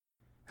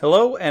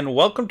Hello and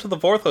welcome to the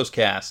Vorthos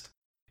Cast.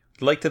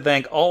 I'd like to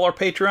thank all our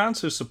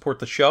Patreons who support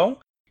the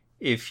show.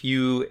 If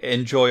you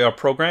enjoy our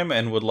program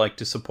and would like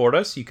to support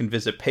us, you can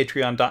visit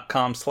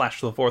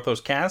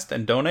patreon.com/thevorthoscast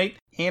and donate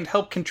and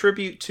help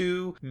contribute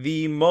to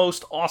the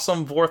most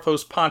awesome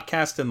Vorthos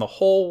podcast in the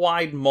whole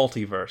wide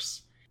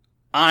multiverse.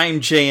 I'm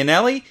Jay and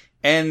Ellie,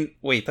 and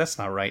wait, that's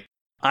not right.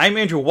 I'm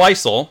Andrew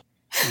Weissel.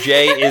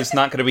 Jay is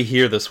not going to be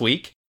here this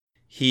week.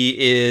 He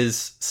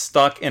is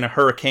stuck in a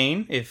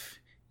hurricane. If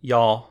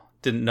y'all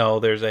didn't know,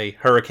 there's a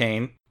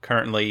hurricane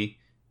currently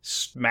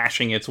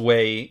smashing its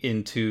way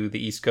into the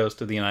east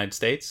coast of the United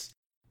States.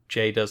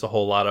 Jay does a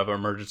whole lot of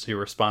emergency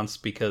response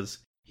because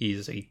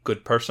he's a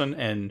good person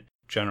and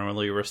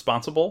generally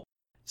responsible.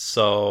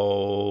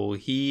 So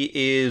he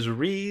is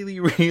really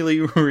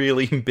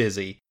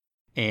busy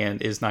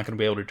and is not going to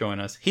be able to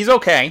join us. He's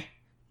okay.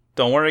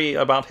 Don't worry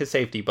about his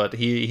safety, but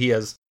he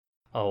has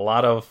a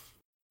lot of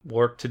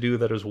work to do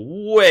that is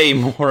way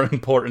more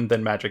important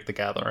than Magic the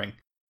Gathering.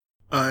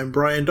 I'm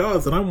Brian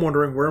Dawes, and I'm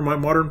wondering where my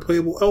modern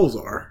playable elves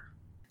are.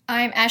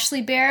 I'm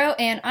Ashley Barrow,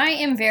 and I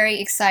am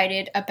very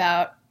excited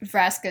about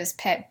Vraska's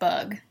pet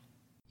bug.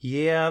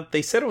 Yeah,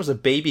 they said it was a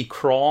baby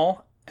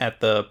crawl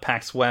at the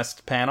PAX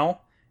West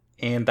panel,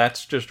 and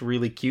that's just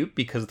really cute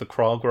because the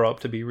crawl grow up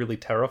to be really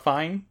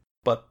terrifying,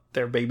 but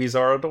their babies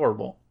are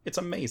adorable. It's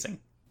amazing.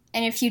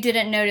 And if you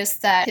didn't notice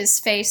that his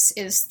face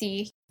is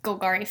the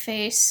Golgari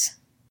face.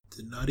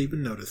 Did not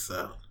even notice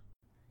that.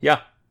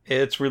 Yeah,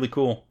 it's really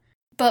cool.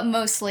 But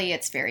mostly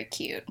it's very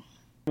cute.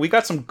 We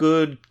got some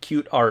good,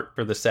 cute art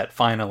for the set,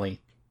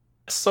 finally.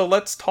 So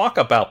let's talk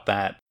about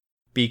that,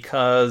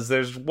 because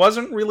there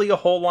wasn't really a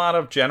whole lot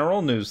of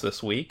general news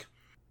this week.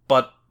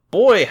 But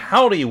boy,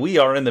 howdy, we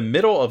are in the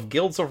middle of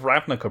Guilds of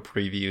Ravnica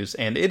previews,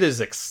 and it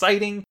is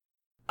exciting.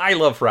 I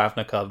love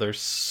Ravnica. There's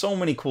so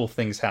many cool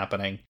things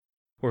happening.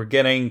 We're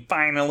getting,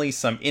 finally,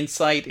 some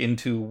insight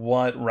into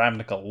what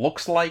Ravnica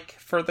looks like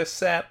for this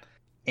set.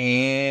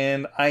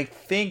 And I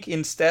think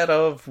instead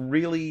of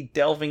really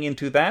delving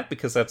into that,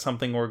 because that's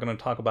something we're going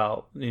to talk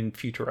about in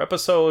future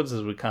episodes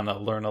as we kind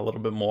of learn a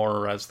little bit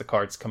more as the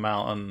cards come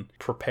out and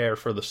prepare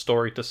for the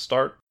story to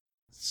start.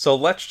 So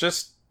let's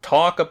just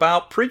talk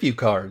about preview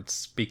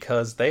cards,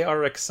 because they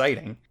are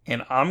exciting.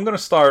 And I'm going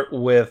to start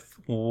with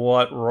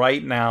what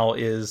right now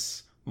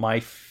is my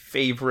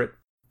favorite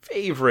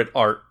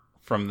art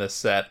from this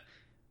set.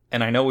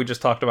 And I know we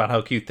just talked about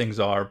how cute things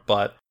are,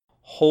 but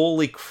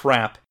holy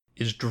crap,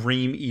 is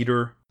Dream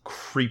Eater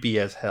creepy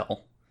as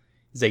hell.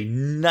 It's a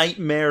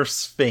nightmare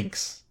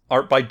sphinx,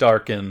 art by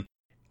Darkin,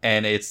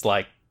 and it's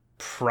like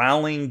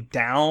prowling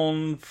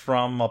down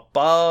from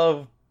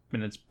above,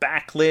 and it's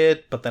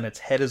backlit, but then its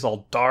head is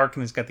all dark,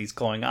 and it's got these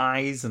glowing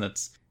eyes, and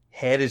its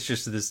head is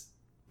just this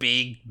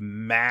big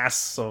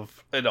mass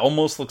of, it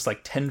almost looks like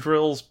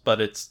tendrils, but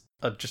it's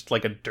just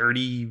like a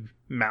dirty,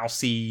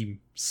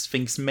 mousy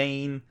sphinx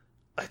mane.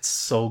 It's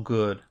so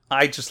good.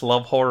 I just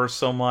love horror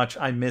so much.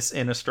 I miss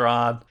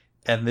Innistrad.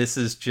 And this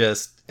is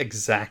just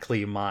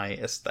exactly my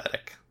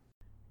aesthetic.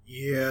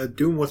 Yeah,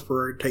 Doom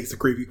Whisperer takes a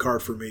creepy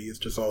card for me. It's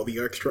just all the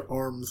extra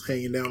arms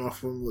hanging down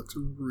off of him. Looks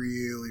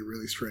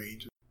really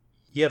strange.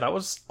 Yeah, that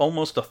was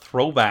almost a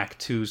throwback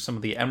to some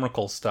of the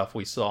Emrakul stuff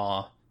we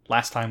saw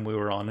last time we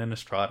were on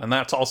Innistrad. And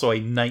that's also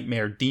a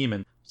nightmare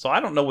demon. So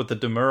I don't know what the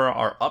Demura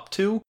are up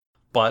to,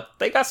 but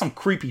they got some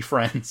creepy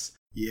friends.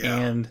 Yeah.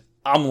 And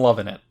I'm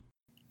loving it.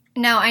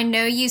 Now, I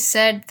know you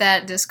said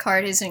that this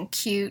card isn't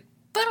cute,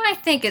 but I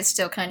think it's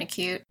still kind of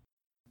cute.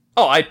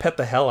 Oh, I'd pet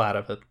the hell out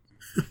of it.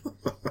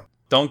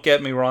 Don't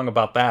get me wrong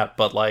about that,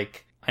 but,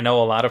 like, I know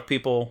a lot of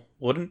people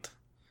wouldn't,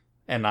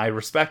 and I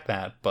respect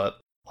that, but,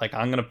 like,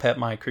 I'm gonna pet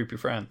my creepy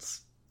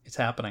friends. It's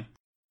happening.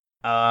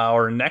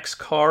 Our next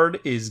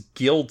card is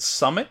Guild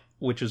Summit,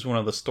 which is one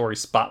of the story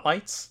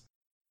spotlights.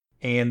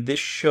 And this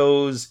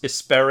shows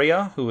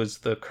Isperia, who is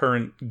the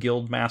current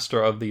guild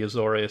master of the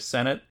Azorius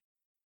Senate,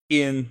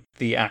 in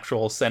the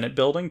actual Senate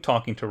building,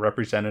 talking to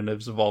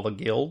representatives of all the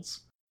guilds.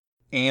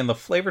 And the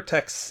flavor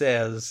text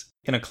says,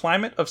 in a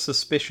climate of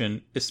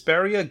suspicion,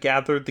 Isperia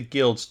gathered the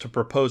guilds to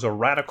propose a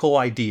radical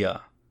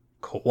idea.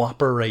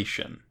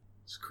 Cooperation.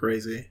 It's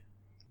crazy.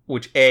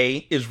 Which,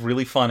 A, is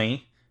really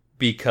funny,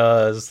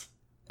 because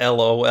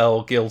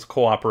LOL guilds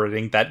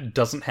cooperating, that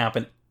doesn't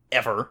happen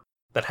ever.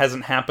 That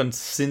hasn't happened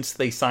since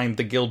they signed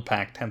the Guild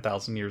Pact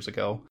 10,000 years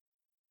ago.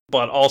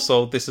 But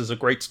also, this is a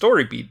great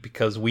story beat,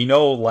 because we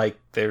know, like,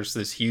 there's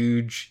this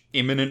huge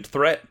imminent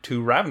threat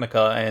to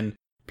Ravnica, and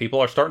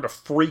people are starting to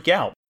freak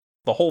out.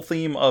 The whole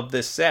theme of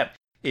this set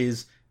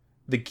is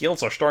the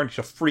guilds are starting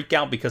to freak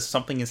out because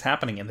something is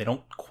happening, and they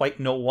don't quite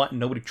know what, and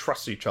nobody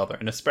trusts each other.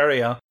 And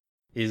Isperia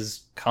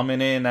is coming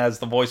in as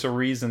the voice of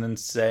reason and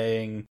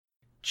saying,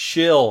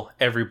 chill,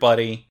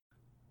 everybody.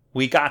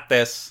 We got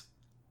this.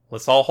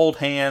 Let's all hold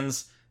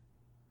hands.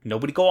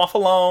 Nobody go off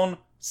alone.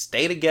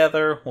 Stay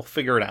together. We'll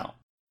figure it out.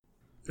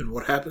 And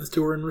what happens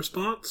to her in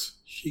response?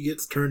 She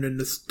gets turned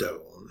into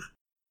stone.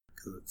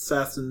 Because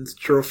Assassin's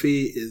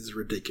Trophy is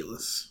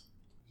ridiculous.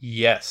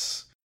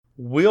 Yes.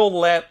 We'll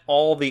let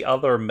all the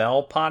other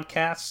Mel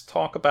podcasts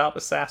talk about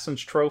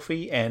Assassin's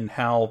Trophy and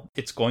how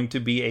it's going to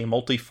be a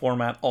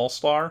multi-format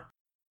all-star.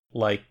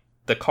 Like,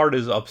 the card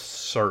is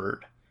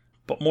absurd.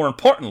 But more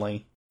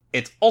importantly,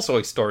 it's also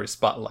a story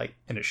spotlight,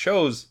 and it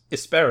shows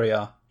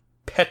Isperia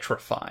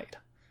petrified.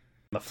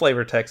 The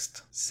flavor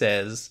text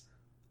says,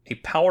 a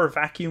power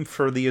vacuum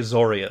for the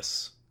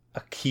Azorius,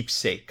 a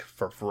keepsake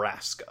for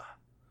Vraska.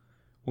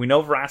 We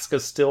know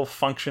Vraska's still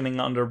functioning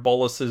under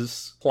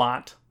Bolas's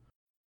plot.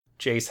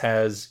 Jace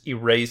has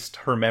erased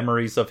her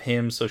memories of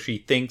him, so she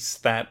thinks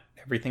that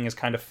everything is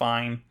kind of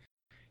fine.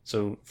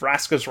 So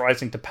Vraska's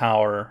rising to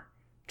power,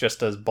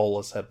 just as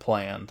Bolas had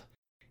planned.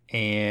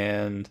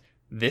 And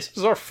this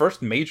is our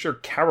first major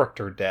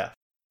character death.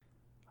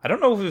 I don't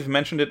know if we've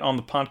mentioned it on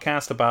the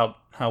podcast about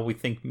how we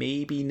think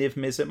maybe Niv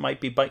Mizzet might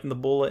be biting the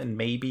bullet and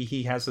maybe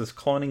he has this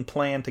cloning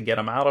plan to get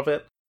him out of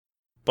it.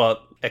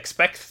 But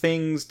expect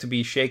things to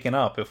be shaken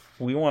up. If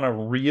we want a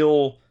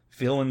real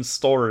villain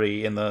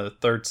story in the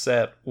third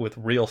set with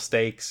real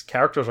stakes,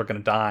 characters are going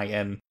to die,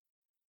 and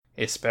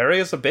Isperia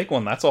is a big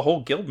one. That's a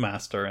whole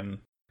guildmaster, and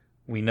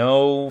we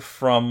know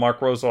from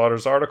Mark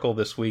Rosewater's article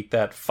this week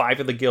that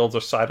 5 of the guilds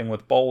are siding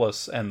with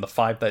Bolas, and the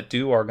 5 that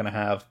do are going to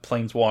have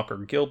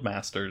Planeswalker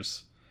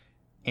guildmasters.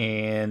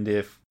 And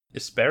if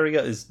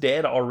Isperia is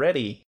dead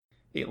already,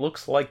 it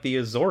looks like the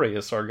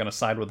Azorius are going to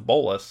side with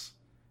Bolas.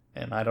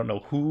 And I don't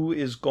know who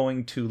is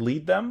going to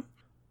lead them,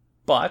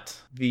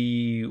 but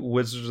the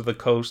Wizards of the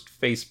Coast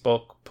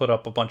Facebook put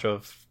up a bunch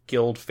of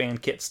guild fan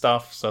kit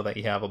stuff so that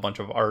you have a bunch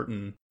of art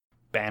and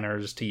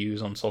banners to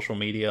use on social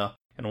media.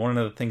 And one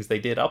of the things they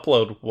did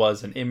upload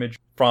was an image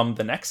from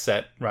the next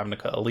set,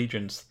 Ravnica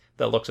Allegiance,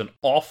 that looks an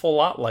awful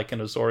lot like an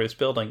Azorius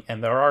building,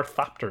 and there are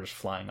Thopters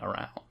flying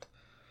around.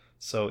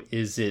 So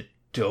is it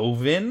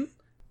Dovin?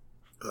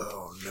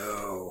 Oh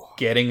no.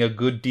 Getting a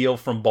good deal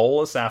from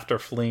Bolas after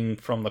fleeing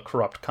from the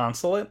corrupt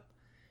consulate?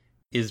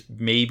 Is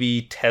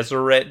maybe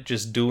Tezzeret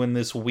just doing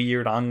this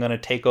weird I'm gonna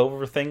take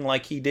over thing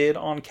like he did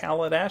on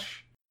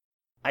Kaladesh?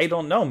 I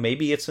don't know.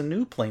 Maybe it's a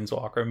new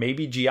Planeswalker.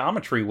 Maybe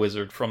Geometry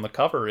Wizard from the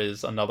cover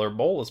is another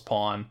Bolas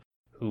pawn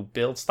who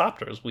builds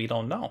Thopters. We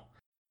don't know.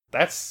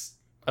 That's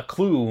a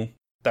clue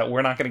that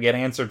we're not going to get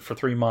answered for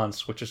 3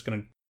 months, which is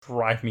going to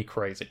drive me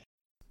crazy.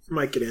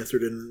 Might get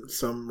answered in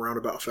some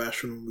roundabout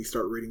fashion when we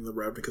start reading the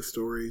Ravnica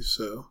stories,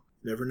 so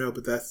never know,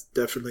 but that's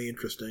definitely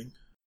interesting.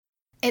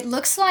 It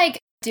looks like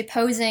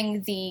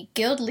deposing the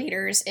guild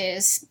leaders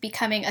is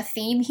becoming a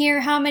theme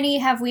here. How many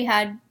have we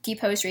had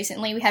deposed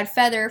recently? We had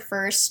Feather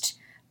first,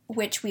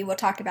 which we will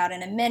talk about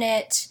in a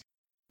minute.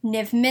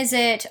 Niv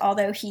Mizzet,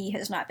 although he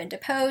has not been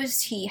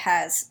deposed, he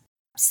has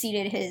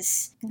ceded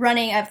his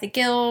running of the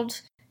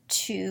guild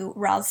to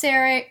Ral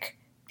Zarek.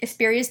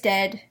 Isperia's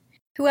dead.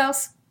 Who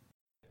else?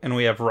 And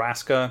we have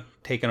Vraska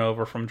taken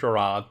over from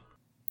Gerard.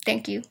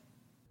 Thank you.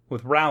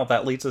 With Ral,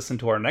 that leads us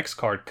into our next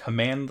card,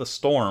 Command the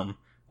Storm,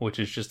 which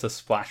is just a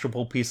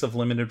splashable piece of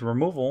limited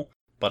removal,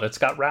 but it's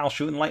got Ral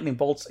shooting lightning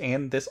bolts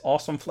and this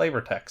awesome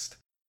flavor text.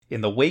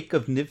 In the wake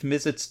of Niv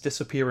Mizzet's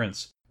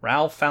disappearance,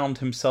 Ral found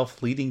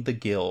himself leading the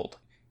guild.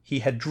 He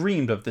had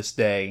dreamed of this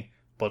day,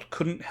 but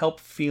couldn't help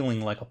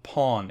feeling like a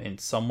pawn in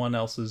someone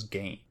else's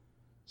game.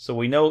 So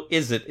we know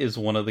Izzet is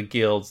one of the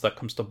guilds that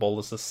comes to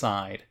Bolas'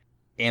 side.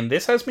 And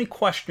this has me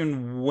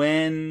question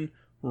when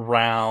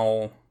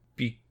Ral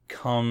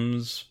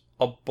becomes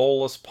a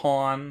Bolas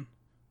pawn,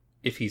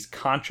 if he's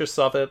conscious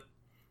of it.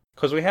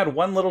 Because we had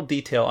one little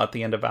detail at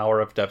the end of Hour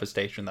of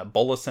Devastation, that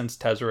Bolas sends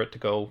Tezzeret to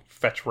go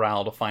fetch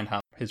Ral to find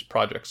how his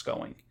project's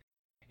going.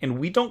 And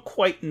we don't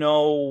quite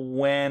know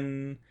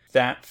when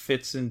that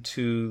fits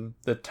into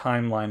the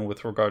timeline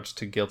with regards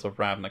to Guilds of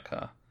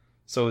Ravnica.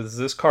 So is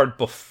this card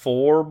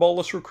before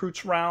Bolas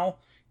recruits Ral?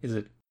 Is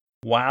it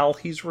while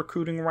he's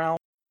recruiting Ral?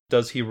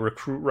 Does he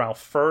recruit Ral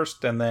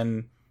first and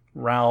then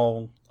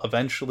Ral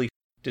eventually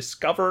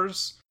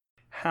discovers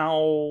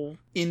how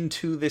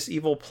into this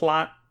evil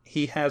plot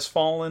he has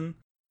fallen?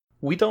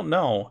 We don't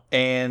know.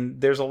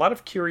 And there's a lot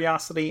of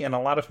curiosity and a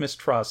lot of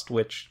mistrust,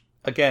 which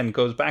again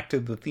goes back to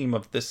the theme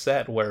of this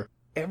set where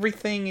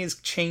everything is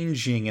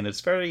changing and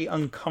it's very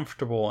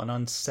uncomfortable and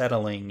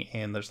unsettling,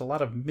 and there's a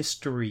lot of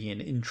mystery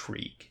and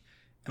intrigue.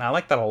 And I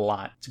like that a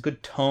lot. It's a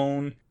good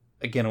tone.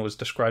 Again, it was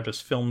described as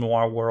film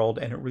noir world,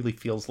 and it really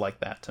feels like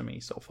that to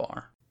me so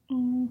far.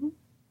 Mm-hmm.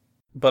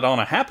 But on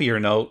a happier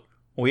note,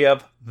 we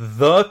have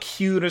the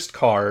cutest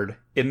card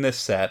in this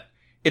set.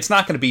 It's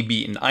not going to be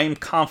beaten. I am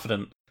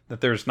confident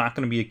that there's not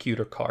going to be a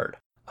cuter card.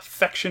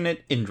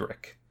 Affectionate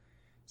Indrik.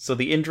 So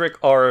the Indrik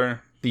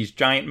are these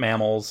giant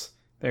mammals.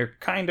 They're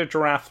kind of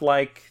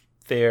giraffe-like.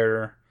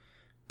 They're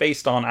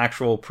based on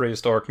actual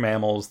prehistoric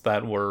mammals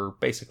that were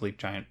basically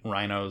giant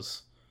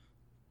rhinos.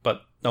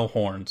 But no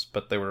horns,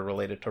 but they were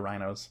related to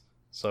rhinos.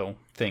 So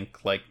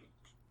think like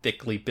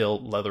thickly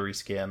built, leathery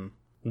skin.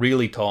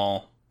 Really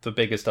tall. The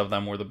biggest of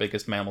them were the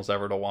biggest mammals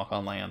ever to walk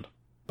on land.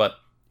 But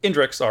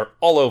Indriks are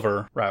all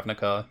over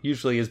Ravnica,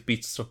 usually as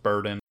beasts of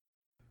burden.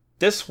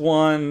 This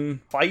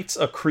one fights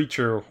a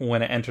creature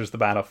when it enters the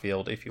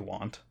battlefield if you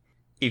want.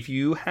 If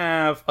you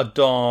have a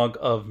dog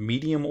of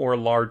medium or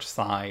large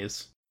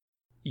size,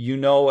 you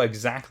know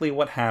exactly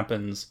what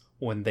happens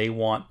when they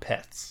want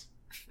pets.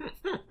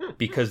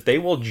 Because they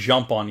will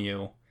jump on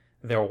you.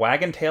 Their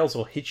wagging tails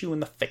will hit you in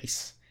the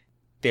face.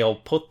 They'll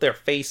put their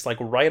face like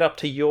right up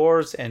to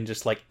yours and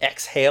just like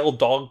exhale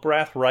dog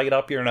breath right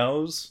up your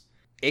nose.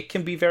 It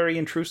can be very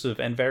intrusive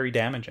and very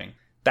damaging.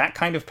 That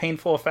kind of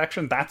painful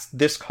affection, that's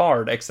this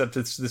card, except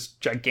it's this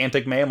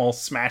gigantic mammal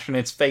smashing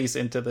its face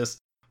into this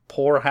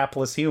poor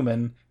hapless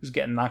human who's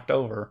getting knocked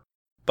over.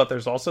 But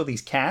there's also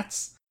these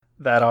cats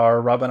that are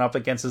rubbing up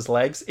against his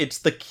legs. It's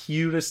the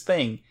cutest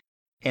thing.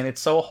 And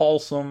it's so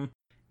wholesome,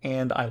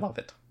 and I love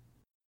it.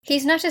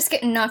 He's not just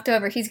getting knocked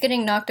over, he's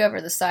getting knocked over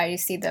the side. You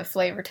see the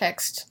flavor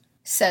text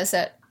says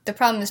that the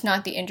problem is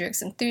not the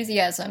Indrik's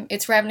enthusiasm,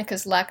 it's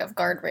Ravnica's lack of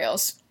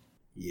guardrails.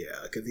 Yeah,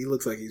 because he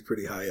looks like he's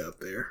pretty high up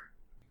there.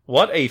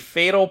 What a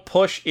fatal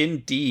push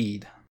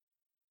indeed.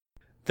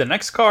 The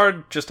next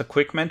card, just a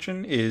quick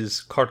mention, is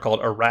a card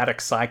called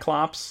Erratic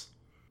Cyclops.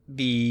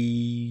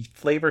 The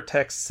flavor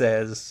text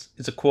says,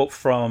 it's a quote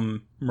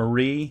from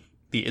Marie,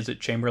 the Is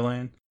It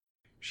Chamberlain.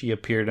 She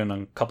appeared in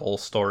a couple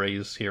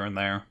stories here and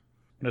there.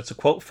 And it's a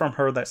quote from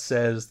her that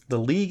says, "The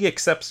League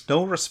accepts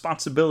no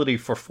responsibility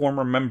for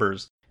former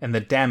members and the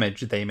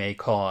damage they may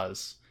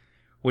cause."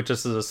 Which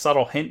is a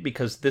subtle hint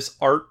because this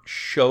art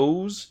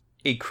shows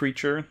a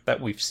creature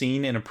that we've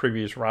seen in a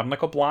previous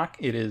Ravnica block.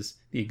 It is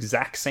the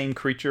exact same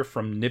creature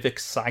from Nivik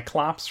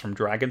Cyclops from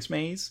Dragon's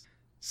Maze.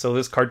 So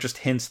this card just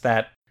hints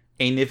that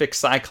a Nivik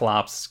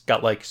Cyclops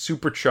got like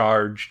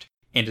supercharged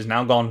and is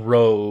now gone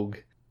rogue,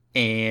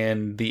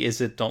 and the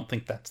Izzet don't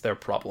think that's their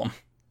problem.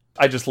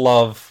 I just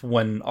love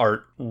when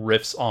art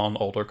riffs on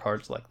older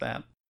cards like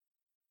that.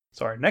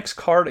 So our next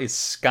card is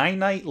Sky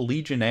Knight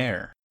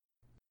Legionnaire.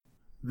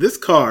 This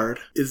card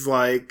is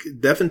like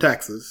Death and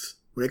Taxes.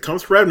 When it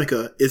comes to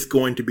Ravnica, it's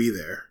going to be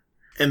there.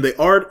 And the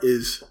art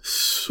is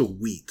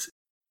sweet.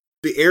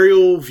 The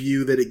aerial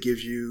view that it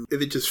gives you, if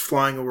it just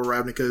flying over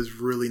Ravnica, is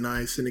really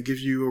nice. And it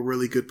gives you a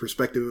really good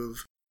perspective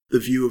of the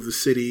view of the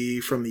city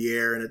from the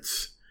air. And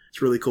it's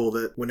really cool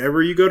that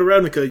whenever you go to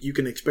Ravnica, you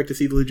can expect to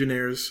see the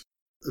Legionnaires,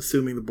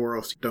 assuming the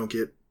Boros don't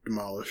get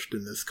demolished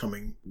in this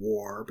coming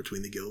war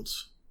between the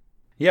guilds.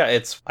 Yeah,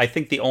 it's, I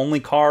think, the only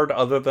card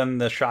other than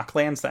the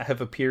Shocklands that have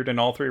appeared in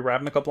all three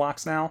Ravnica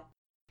blocks now.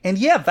 And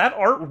yeah, that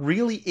art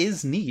really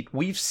is neat.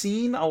 We've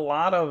seen a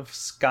lot of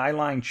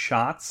skyline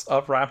shots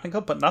of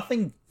Ravnica, but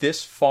nothing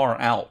this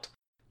far out.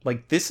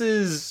 Like, this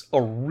is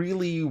a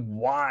really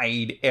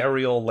wide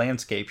aerial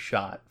landscape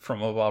shot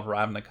from above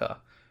Ravnica,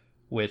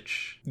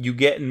 which you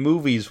get in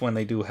movies when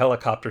they do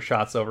helicopter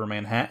shots over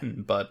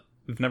Manhattan, but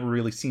we've never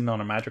really seen on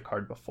a Magic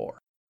card before.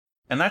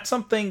 And that's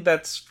something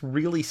that's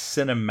really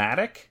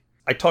cinematic.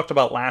 I talked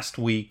about last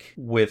week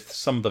with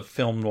some of the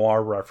film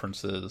noir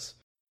references,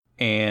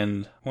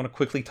 and I want to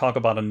quickly talk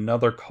about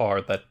another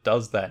card that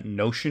does that,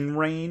 Notion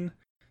Rain.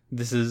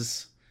 This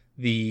is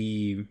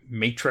the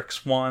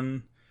Matrix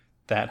one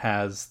that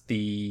has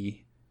the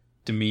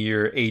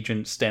Dimir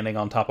agent standing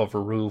on top of a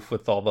roof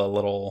with all the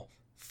little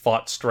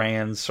thought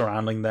strands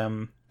surrounding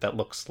them that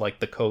looks like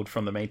the code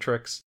from the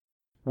Matrix.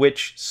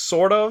 Which,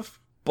 sort of,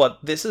 but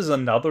this is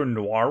another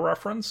noir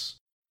reference.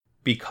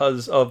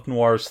 Because of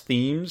noir's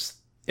themes,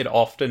 it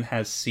often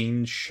has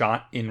scenes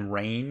shot in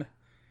rain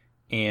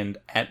and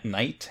at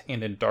night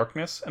and in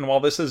darkness. And while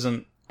this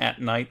isn't at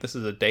night, this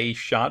is a day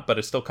shot, but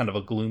it's still kind of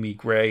a gloomy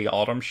gray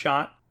autumn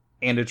shot.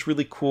 And it's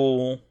really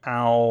cool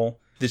how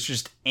this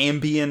just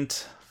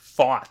ambient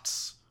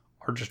thoughts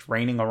are just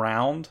raining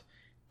around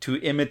to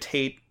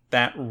imitate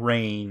that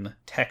rain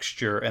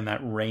texture and that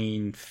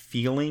rain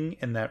feeling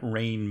and that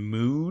rain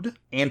mood,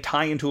 and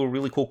tie into a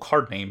really cool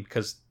card name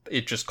because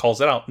it just calls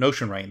it out,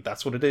 Notion Rain.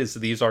 That's what it is.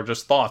 These are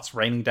just thoughts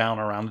raining down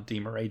around a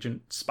Dimir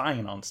agent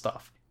spying on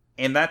stuff.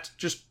 And that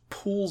just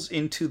pulls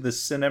into the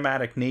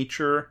cinematic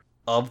nature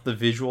of the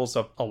visuals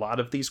of a lot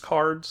of these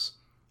cards,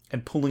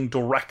 and pulling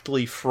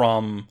directly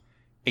from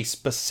a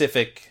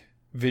specific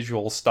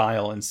visual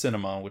style in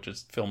cinema, which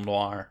is film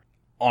noir,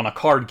 on a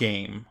card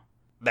game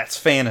that's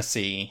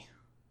fantasy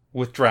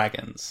with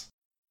dragons.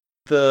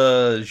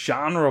 The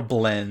genre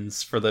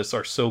blends for this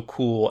are so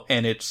cool,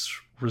 and it's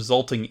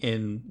resulting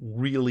in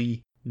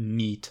really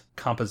neat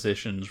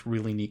compositions,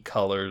 really neat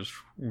colors,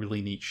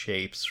 really neat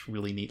shapes,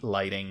 really neat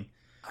lighting.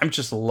 I'm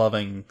just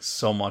loving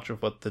so much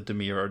of what the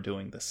Dimir are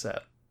doing this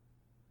set.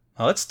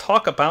 Now let's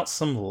talk about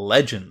some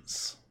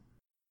legends.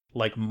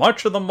 Like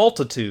March of the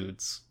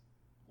Multitudes,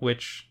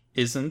 which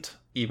isn't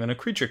even a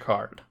creature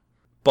card.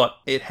 But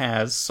it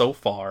has, so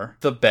far,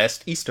 the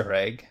best Easter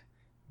egg.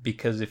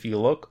 Because if you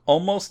look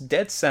almost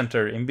dead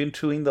center in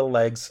between the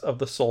legs of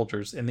the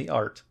soldiers in the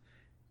art,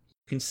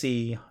 you can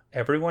see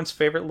everyone's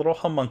favorite little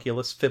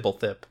homunculus,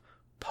 Fibblethip,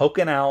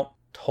 poking out,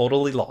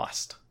 totally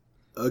lost.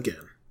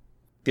 Again.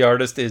 The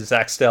artist is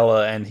Zach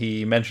Stella, and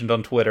he mentioned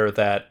on Twitter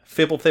that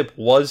Fibblethip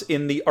was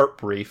in the art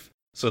brief,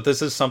 so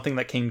this is something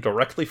that came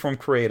directly from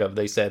Creative.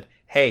 They said,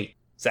 hey,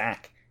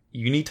 Zach,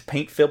 you need to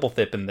paint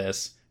Fibblethip in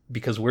this,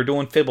 because we're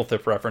doing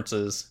Fibblethip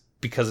references,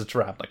 because it's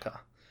Ravnica.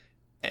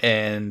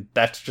 And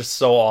that's just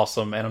so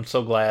awesome, and I'm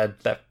so glad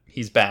that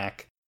he's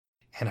back.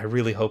 And I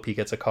really hope he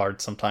gets a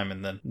card sometime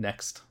in the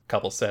next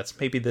couple sets.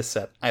 Maybe this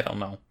set. I don't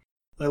know.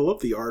 I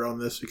love the art on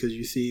this because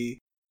you see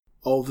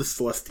all the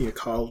Celestia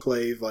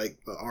cosplay, like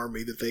the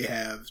army that they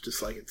have,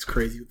 just like it's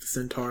crazy with the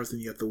centaurs,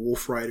 and you got the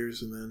wolf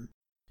riders, and then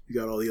you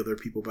got all the other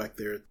people back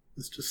there.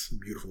 It's just some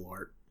beautiful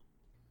art.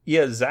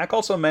 Yeah, Zach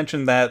also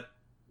mentioned that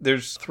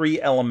there's 3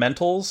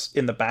 elementals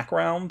in the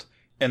background,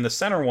 and the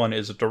center one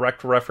is a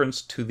direct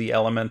reference to the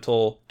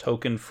elemental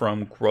token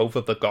from Grove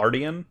of the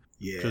Guardian,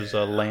 which is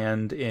a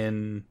land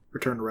in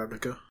Return to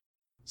Ravnica.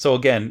 So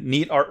again,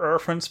 neat art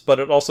reference, but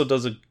it also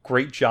does a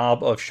great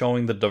job of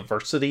showing the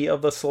diversity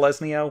of the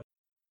Selesnya.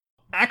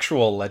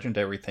 Actual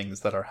legendary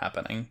things that are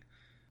happening.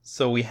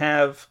 So we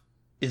have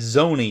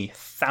Izoni,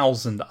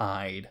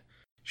 Thousand-Eyed.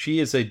 She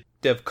is a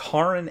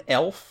Devkaran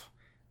elf.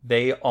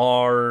 They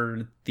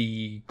are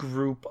the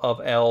group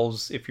of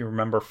elves, if you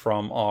remember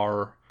from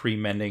our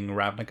pre-Mending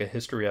Ravnica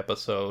history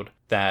episode,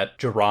 that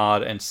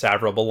Gerard and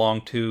Savra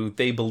belonged to.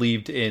 They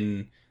believed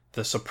in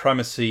the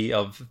supremacy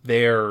of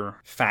their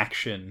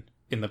faction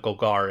in the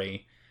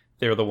Golgari.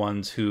 They're the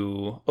ones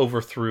who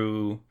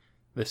overthrew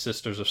the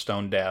Sisters of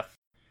Stone Death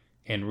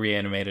and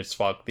reanimated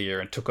Svogthir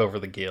and took over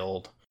the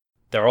guild.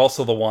 They're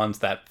also the ones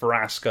that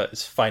Vraska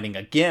is fighting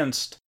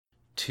against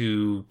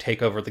to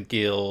take over the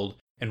guild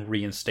and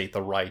reinstate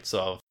the rights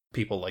of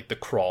people like the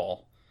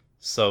Crawl.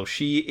 So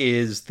she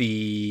is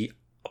the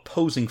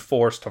opposing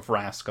force to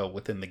Vraska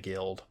within the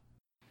guild.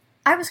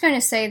 I was going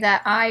to say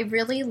that I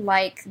really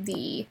like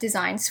the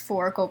designs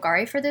for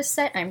Golgari for this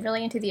set. I'm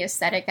really into the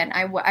aesthetic, and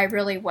I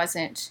really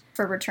wasn't,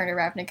 for Return to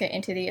Ravnica,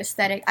 into the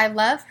aesthetic. I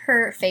love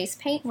her face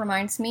paint.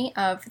 Reminds me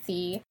of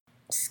the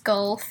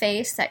skull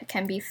face that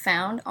can be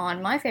found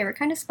on my favorite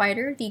kind of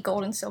spider, the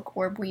Golden Silk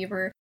Orb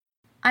Weaver.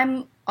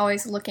 I'm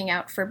always looking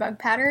out for bug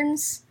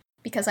patterns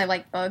because I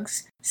like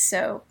bugs,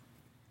 so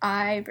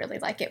I really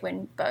like it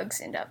when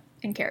bugs end up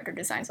in character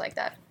designs like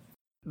that.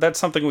 That's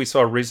something we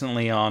saw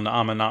recently on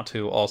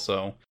Amanatu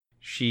also.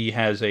 She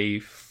has a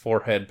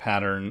forehead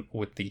pattern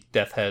with the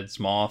Death Head's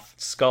moth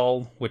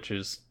skull, which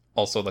is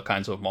also the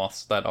kinds of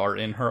moths that are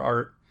in her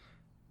art.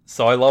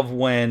 So I love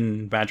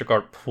when magic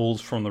art pulls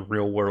from the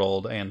real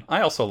world, and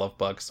I also love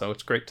bugs, so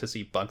it's great to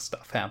see bug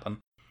stuff happen.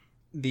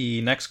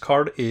 The next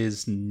card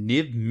is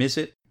Niv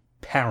Mizzet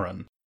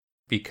Perrin,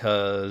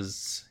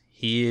 because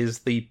he is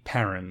the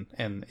Perrin,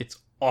 and it's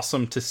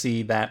awesome to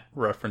see that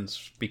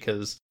reference,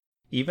 because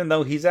even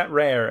though he's at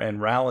Rare and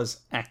Ral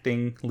is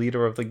acting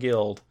leader of the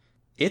guild,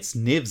 it's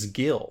Niv's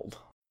guild.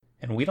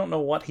 And we don't know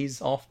what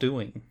he's off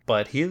doing.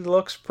 But he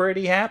looks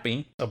pretty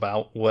happy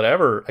about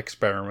whatever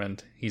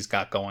experiment he's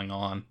got going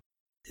on.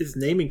 His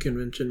naming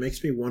convention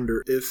makes me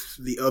wonder if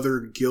the other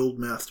guild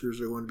masters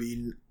are going to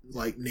be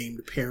like named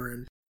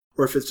Perrin,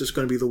 or if it's just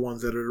going to be the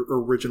ones that are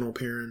original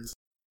Perrins.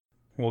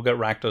 We'll get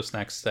Rakdos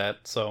next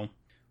set, so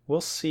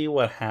we'll see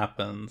what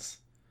happens.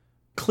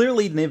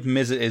 Clearly, Niv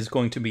Mizzet is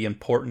going to be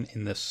important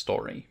in this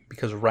story,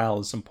 because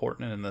Ral is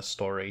important in this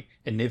story,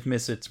 and Niv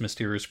Mizzet's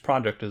mysterious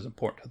project is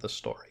important to the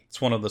story.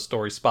 It's one of the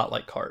story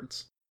spotlight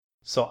cards.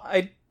 So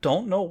I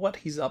don't know what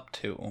he's up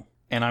to,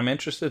 and I'm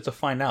interested to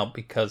find out,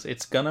 because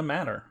it's gonna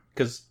matter.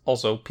 Because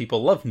also,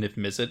 people love Niv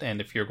Mizzet,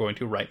 and if you're going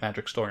to write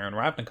Magic Story on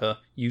Ravnica,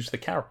 use the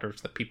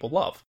characters that people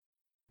love.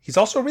 He's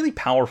also really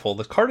powerful.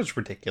 The card is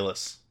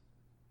ridiculous.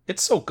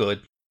 It's so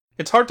good.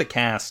 It's hard to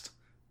cast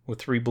with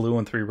 3 blue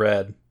and 3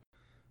 red.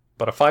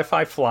 But a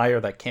 5/5 flyer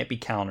that can't be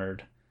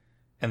countered.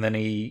 And then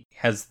he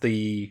has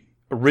the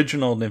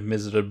original Niv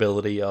Mizzet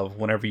ability of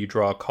whenever you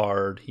draw a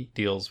card, he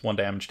deals 1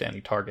 damage to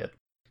any target.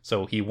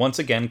 So he once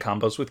again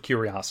combos with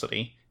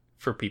Curiosity,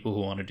 for people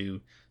who want to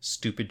do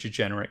stupid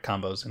degenerate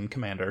combos in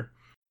Commander.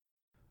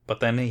 But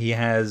then he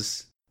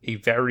has a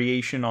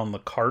variation on the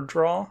card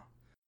draw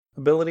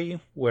ability,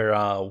 where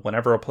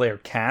whenever a player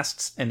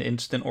casts an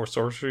instant or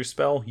sorcery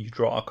spell, you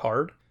draw a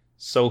card.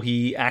 So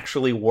he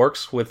actually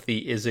works with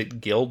the Is It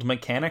Guild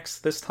mechanics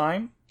this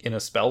time in a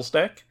spells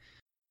deck.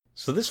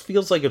 So this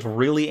feels like it's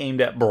really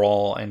aimed at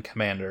Brawl and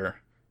Commander,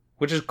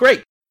 which is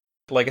great.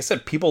 Like I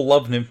said, people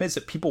love Niv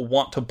Mizzet. People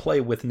want to play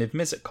with Niv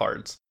Mizzet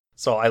cards.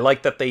 So I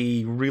like that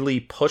they really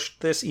pushed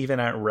this, even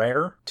at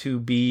Rare, to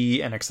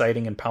be an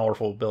exciting and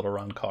powerful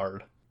build-a-run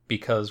card.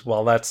 Because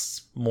while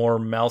that's more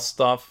Mel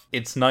stuff,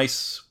 it's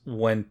nice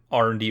when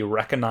R&D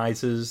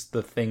recognizes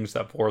the things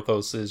that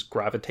Vorthoses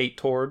gravitate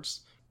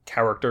towards.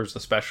 Characters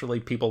especially,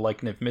 people like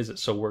Niv Mizzet,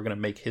 so we're going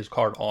to make his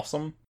card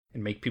awesome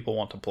and make people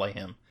want to play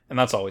him. And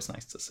that's always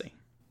nice to see.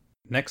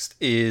 Next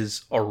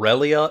is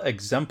Aurelia,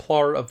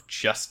 Exemplar of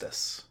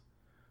Justice,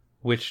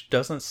 which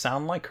doesn't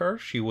sound like her.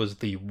 She was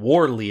the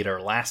war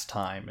leader last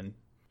time, and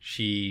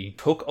she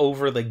took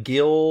over the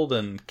guild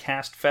and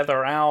cast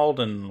Feather out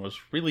and was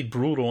really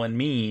brutal and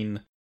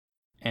mean,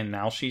 and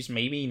now she's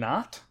maybe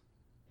not?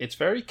 It's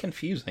very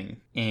confusing,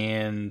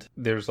 and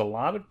there's a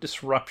lot of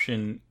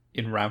disruption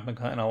in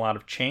Ravnica and a lot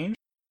of change.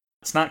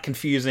 It's not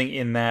confusing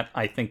in that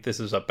I think this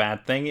is a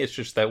bad thing, it's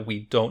just that we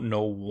don't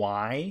know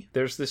why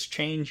there's this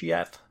change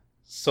yet.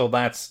 So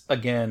that's,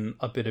 again,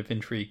 a bit of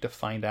intrigue to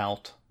find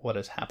out what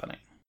is happening.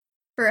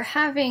 For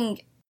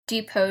having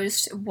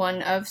deposed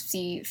one of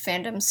the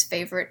fandom's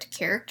favorite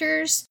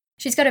characters.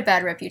 She's got a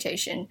bad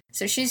reputation,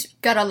 so she's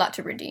got a lot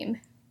to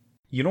redeem.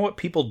 You know what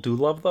people do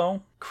love,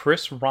 though?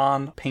 Chris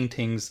Ron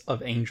paintings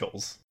of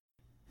angels.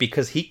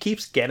 Because he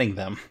keeps getting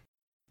them.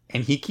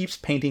 And he keeps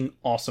painting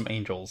awesome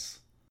angels.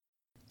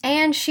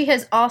 And she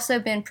has also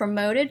been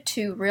promoted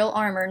to real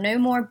armor. No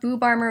more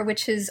boob armor,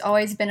 which has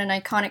always been an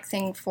iconic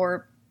thing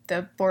for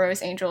the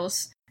Boros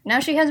angels.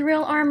 Now she has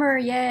real armor,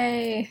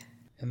 yay!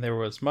 And there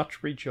was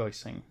much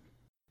rejoicing.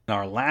 And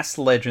our last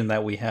legend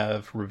that we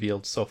have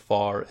revealed so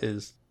far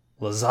is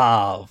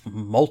Lazav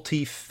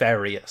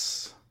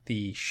Multifarious.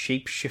 The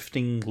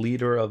shape-shifting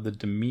leader of the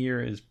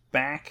Dimir is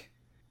back.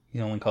 He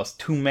only costs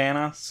 2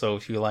 mana, so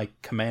if you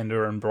like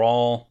Commander and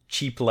Brawl,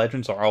 cheap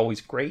legends are always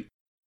great.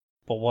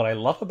 But what I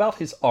love about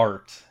his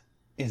art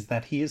is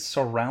that he is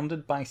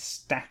surrounded by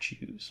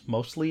statues,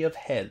 mostly of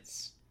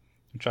heads,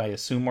 which I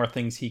assume are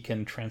things he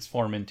can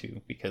transform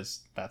into,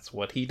 because that's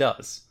what he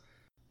does.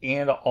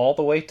 And all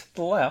the way to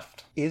the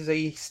left is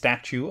a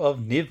statue of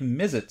Niv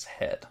Mizzet's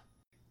head.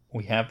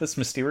 We have this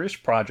mysterious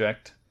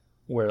project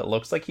where it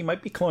looks like he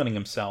might be cloning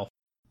himself,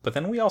 but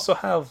then we also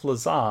have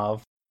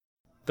Lazav,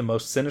 the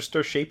most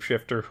sinister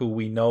shapeshifter who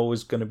we know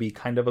is going to be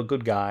kind of a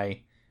good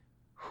guy,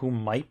 who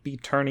might be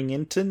turning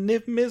into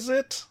Niv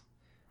Mizzet?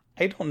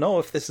 I don't know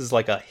if this is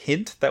like a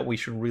hint that we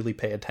should really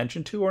pay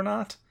attention to or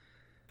not.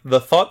 The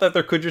thought that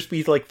there could just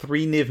be like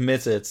 3 Niv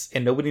Mizzets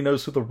and nobody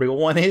knows who the real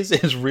one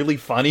is really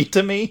funny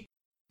to me.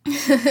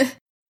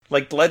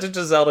 Like Legend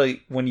of Zelda,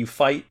 when you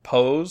fight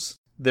Poes,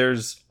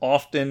 there's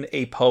often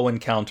a Poe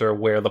encounter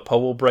where the Poe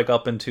will break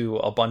up into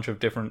a bunch of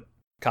different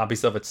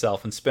copies of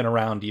itself and spin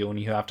around you and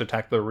you have to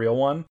attack the real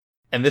one.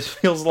 And this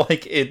feels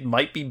like it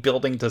might be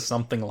building to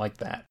something like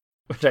that,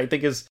 which I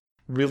think is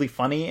really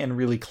funny and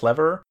really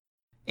clever.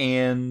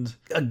 And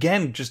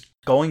again, just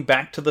going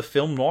back to the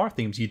film noir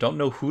themes, you don't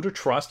know who to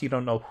trust, you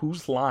don't know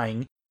who's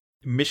lying.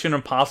 Mission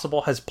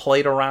Impossible has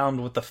played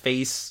around with the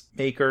face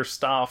maker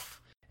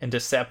stuff and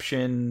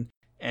deception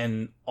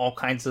and all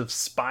kinds of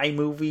spy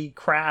movie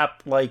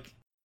crap. Like,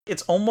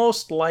 it's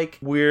almost like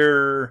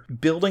we're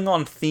building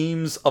on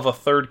themes of a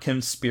third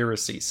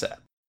conspiracy set.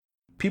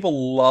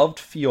 People loved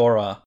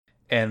Fiora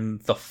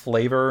and the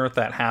flavor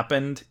that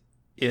happened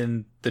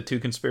in the 2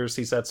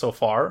 conspiracy sets so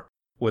far,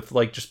 with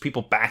like just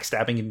people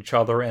backstabbing each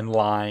other and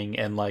lying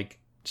and like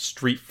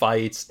street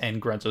fights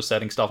and Grenzo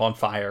setting stuff on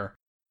fire.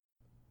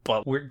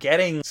 But we're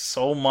getting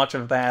so much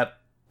of that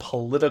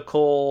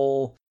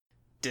political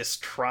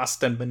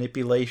distrust and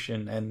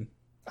manipulation, and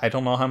I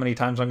don't know how many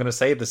times I'm going to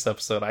say this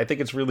episode. I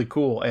think it's really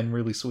cool and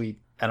really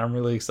sweet, and I'm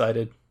really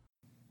excited.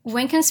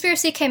 When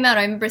Conspiracy came out,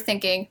 I remember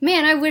thinking,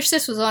 man, I wish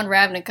this was on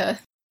Ravnica.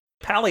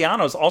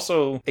 Paliano's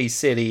also a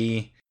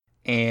city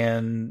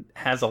and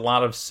has a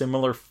lot of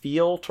similar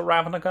feel to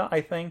Ravnica,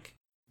 I think.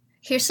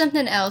 Here's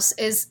something else.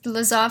 Is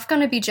Lazav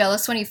going to be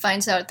jealous when he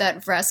finds out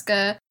that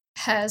Vraska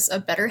has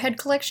a better head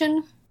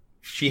collection?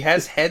 She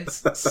has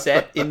heads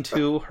set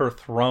into her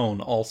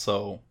throne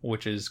also,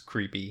 which is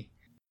creepy.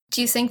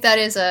 Do you think that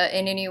is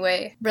in any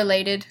way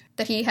related?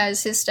 That he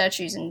has his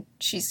statues and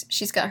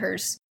she's got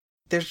hers?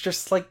 There's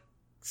just like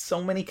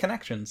so many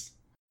connections.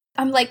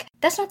 I'm like,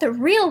 that's not the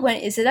real one,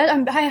 is it?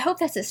 I hope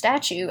that's a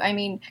statue. I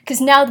mean,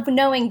 because now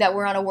knowing that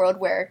we're on a world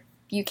where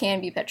you can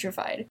be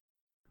petrified.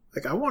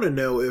 Like, I want to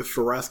know if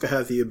Vraska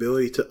has the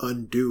ability to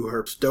undo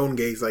her stone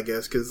gaze, I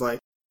guess, because, like,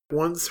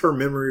 once her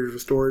memory is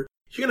restored,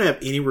 she's going to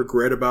have any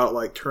regret about,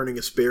 like, turning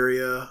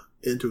Asperia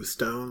into a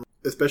stone,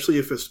 especially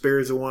if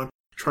Asperia is the one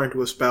trying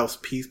to espouse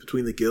peace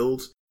between the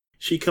guilds.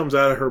 She comes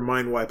out of her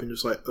mind wipe and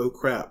just like, oh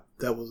crap,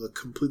 that was a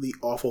completely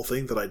awful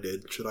thing that I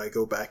did. Should I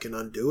go back and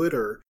undo it,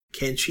 or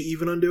can she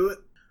even undo it?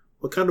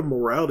 What kind of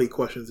morality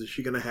questions is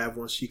she going to have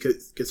once she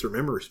gets her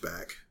memories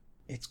back?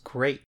 It's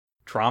great.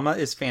 Drama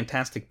is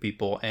fantastic,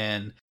 people,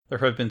 and there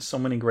have been so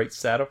many great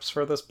setups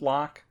for this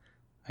block.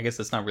 I guess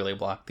it's not really a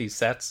block, these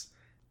sets.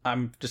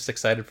 I'm just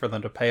excited for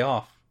them to pay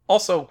off.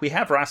 Also, we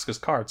have Vraska's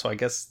card, so I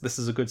guess this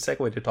is a good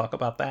segue to talk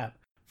about that.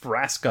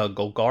 Vraska,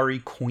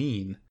 Golgari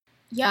Queen.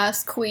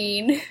 Yes,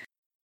 Queen.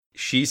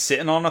 She's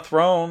sitting on a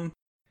throne.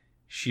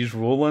 She's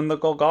ruling the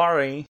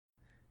Golgari.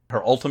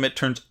 Her ultimate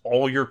turns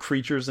all your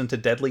creatures into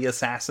deadly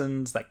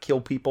assassins that kill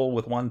people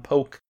with one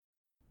poke.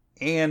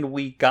 And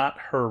we got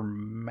her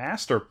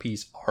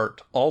masterpiece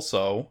art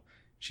also.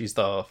 She's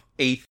the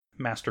 8th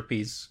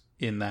masterpiece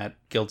in that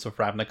Guilds of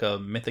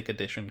Ravnica Mythic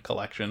Edition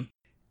collection.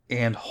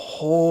 And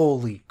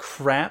holy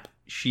crap,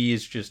 she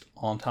is just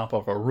on top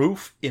of a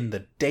roof in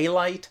the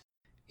daylight,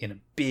 in a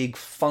big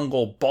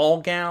fungal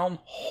ball gown,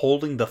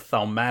 holding the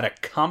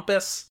thaumatic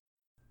compass.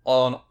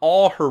 On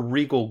all her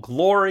regal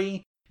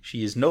glory,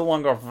 she is no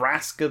longer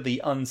Vraska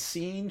the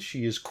Unseen,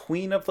 she is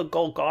Queen of the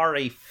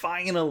Golgari,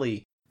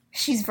 finally!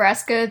 She's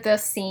Vraska the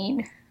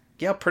Seen.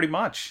 Yeah, pretty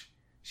much.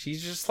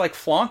 She's just like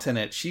flaunting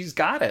it, she's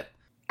got it.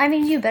 I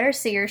mean, you better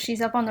see her,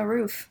 she's up on the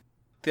roof.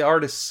 The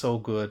art is so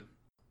good.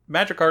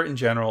 Magic art in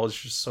general is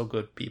just so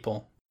good,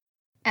 people.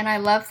 And I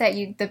love that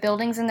the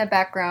buildings in the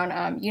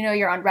background,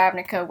 you're on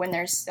Ravnica when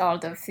there's all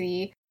of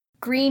the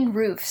green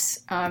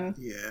roofs.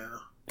 Yeah.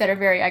 that are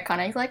very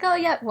iconic. Like, oh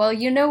yeah, well,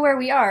 you know where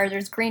we are.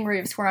 There's green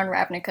roofs. We're on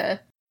Ravnica.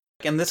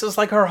 And this is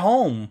like her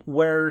home,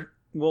 where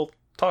we'll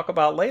talk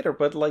about later,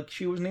 but like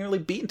she was nearly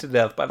beaten to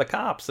death by the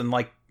cops, and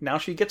like now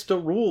she gets to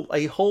rule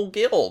a whole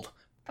guild.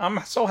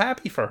 I'm so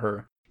happy for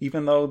her,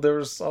 even though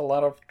there's a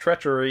lot of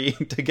treachery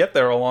to get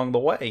there along the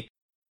way.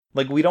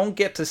 Like, we don't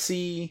get to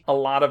see a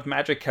lot of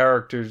Magic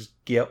characters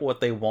get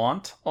what they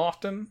want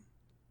often,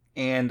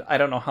 and I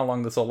don't know how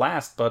long this will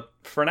last, but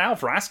for now,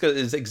 Vraska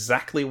is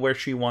exactly where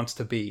she wants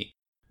to be,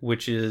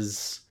 which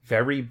is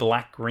very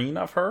black-green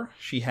of her.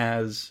 She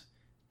has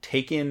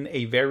taken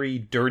a very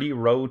dirty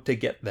road to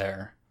get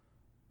there,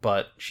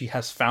 but she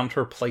has found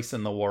her place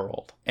in the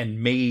world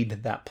and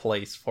made that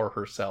place for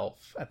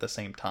herself at the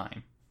same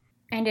time.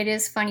 And it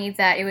is funny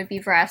that it would be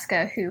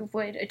Vraska who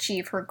would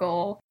achieve her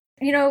goal.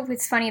 You know,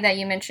 it's funny that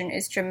you mentioned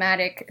it's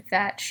dramatic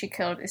that she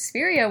killed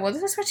Isperia. Well,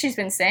 this is what she's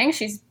been saying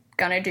she's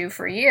gonna do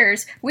for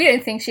years. We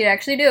didn't think she'd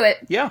actually do it.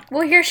 Yeah.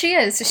 Well, here she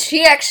is.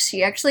 She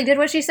actually did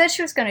what she said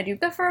she was gonna do.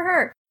 Good for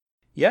her.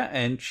 Yeah,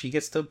 and she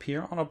gets to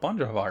appear on a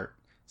bunch of art.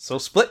 So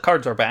split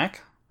cards are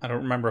back. I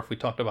don't remember if we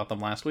talked about them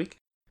last week.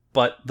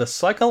 But the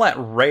cycle at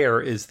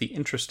Rare is the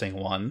interesting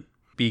one,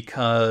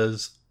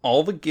 because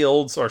all the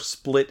guilds are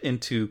split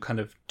into kind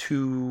of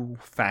two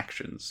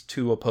factions,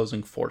 two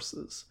opposing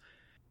forces.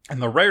 And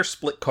the Rare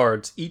split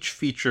cards each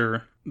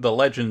feature the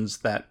legends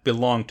that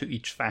belong to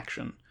each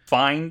faction.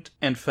 Find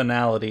and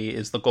Finality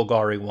is the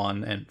Golgari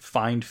one, and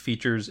Find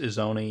features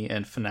Izoni,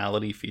 and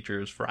Finality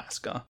features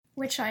Vraska.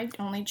 Which I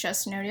only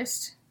just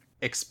noticed.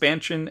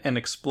 Expansion and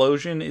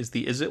Explosion is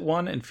the Izzet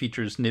one, and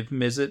features Niv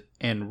Mizzet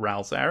and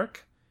Ralzarek.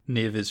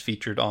 Niv is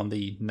featured on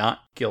the not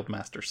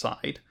Guildmaster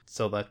side,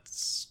 so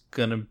that's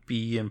gonna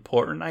be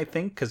important, I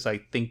think, because I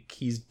think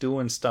he's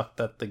doing stuff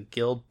that the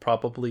guild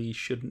probably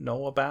shouldn't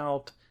know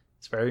about.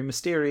 It's very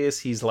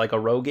mysterious. He's like a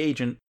rogue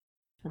agent.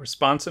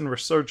 Response and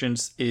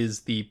Resurgence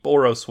is the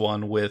Boros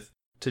one with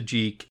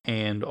Tajik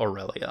and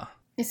Aurelia.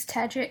 It's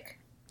Tajik.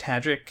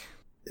 Tajik?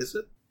 Is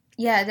it?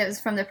 Yeah, that was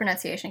from the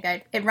pronunciation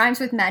guide. It rhymes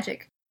with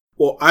magic.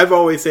 Well, I've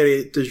always said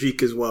it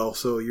Tajik as well,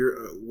 so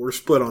we're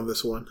split on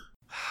this one.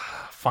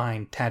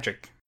 Fine,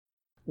 Tajik.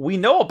 We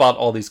know about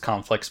all these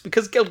conflicts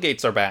because guild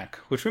gates are back,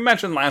 which we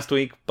mentioned last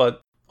week, but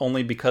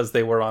only because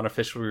they were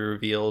unofficially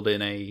revealed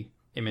in a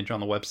image on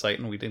the website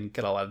and we didn't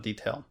get a lot of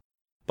detail.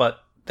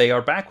 But they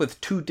are back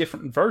with two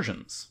different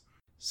versions.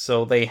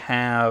 So they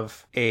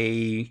have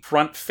a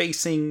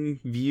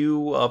front-facing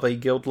view of a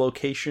guild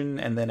location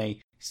and then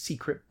a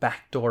secret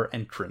backdoor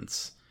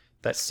entrance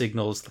that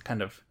signals the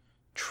kind of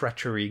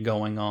treachery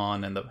going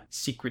on and the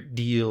secret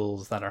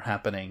deals that are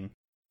happening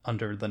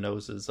under the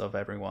noses of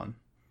everyone.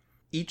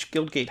 Each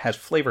guild gate has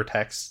flavor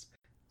text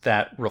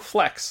that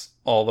reflects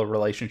all the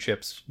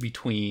relationships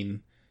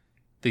between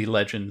the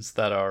legends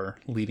that are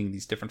leading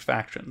these different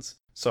factions.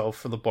 So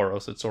for the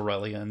Boros, it's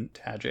Aurelia and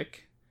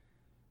Tajik.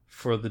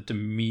 For the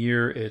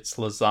Dimir, it's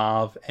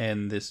Lazav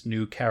and this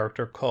new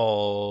character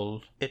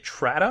called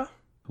Itrata,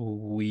 who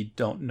we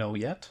don't know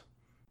yet.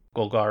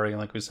 Golgari,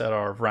 like we said,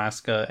 are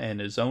Vraska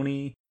and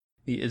Izoni.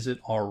 The Izzet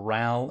are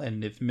Ral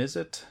and Niv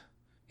Mizzet.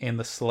 And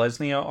the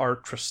Selesnya are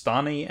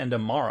Tristani and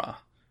Amara,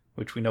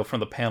 which we know from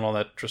the panel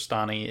that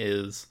Tristani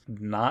is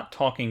not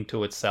talking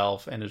to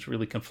itself and is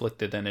really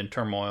conflicted and in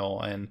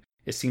turmoil, and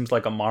it seems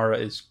like Amara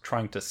is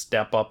trying to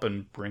step up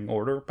and bring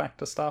order back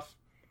to stuff.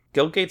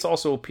 Guild gates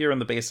also appear in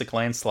the basic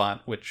land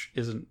slot, which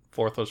isn't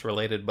Vorthos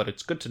related, but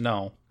it's good to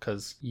know,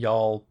 because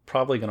y'all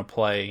probably going to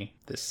play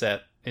this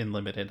set in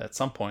Limited at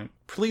some point.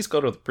 Please go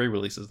to the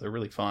pre-releases, they're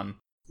really fun.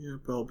 Yeah,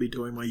 but I'll be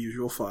doing my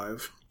usual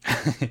 5.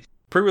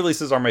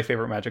 Pre-releases are my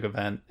favorite Magic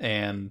event,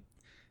 and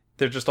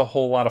they're just a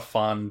whole lot of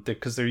fun,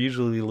 because they're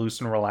usually loose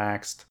and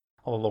relaxed.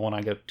 Although the one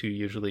I go to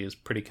usually is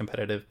pretty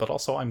competitive, but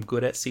also I'm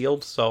good at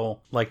sealed,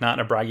 so like not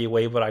in a braggy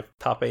way, but I've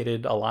top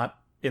 8'd a lot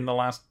in the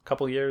last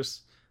couple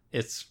years.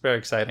 It's very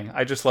exciting.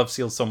 I just love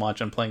sealed so much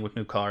and playing with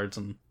new cards,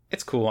 and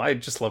it's cool. I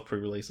just love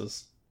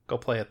pre-releases. Go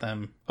play at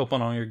them.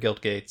 Open all your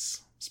guild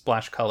gates.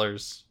 Splash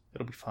colors.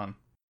 It'll be fun.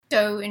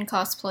 Go in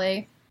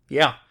cosplay.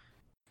 Yeah.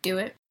 Do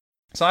it.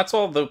 So that's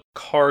all the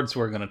cards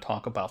we're going to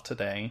talk about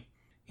today.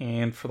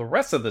 And for the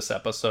rest of this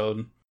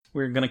episode,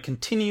 we're going to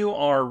continue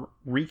our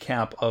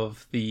recap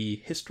of the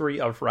history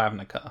of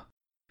Ravnica.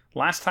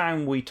 Last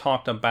time we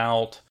talked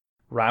about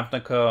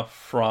Ravnica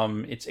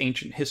from its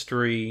ancient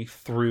history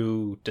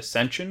through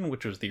Dissension,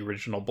 which was the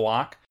original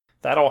block.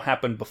 That all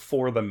happened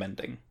before the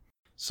Mending.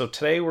 So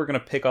today we're going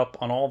to pick up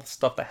on all the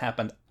stuff that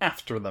happened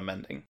after the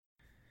Mending.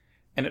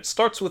 And it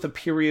starts with a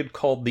period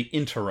called the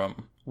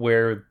Interim,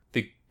 where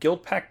the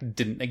Guild Pact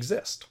didn't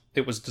exist.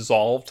 It was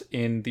dissolved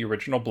in the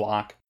original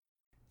block,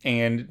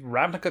 and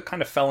Ravnica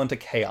kind of fell into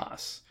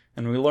chaos.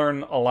 And we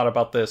learn a lot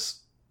about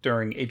this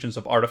during Agents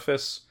of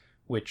Artifice,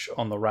 which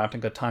on the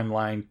Ravnica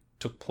timeline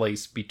took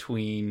place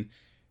between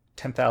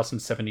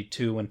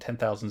 10,072 and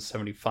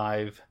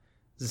 10,075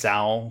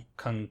 Zal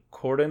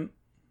Concordant,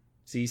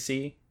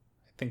 ZC.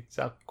 I think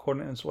Zal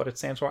Concordant is what it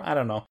stands for. I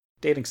don't know.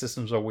 Dating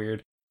systems are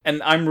weird.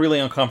 And I'm really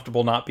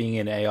uncomfortable not being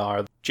in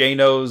AR. Jay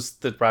knows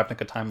the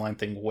Ravnica timeline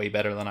thing way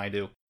better than I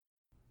do.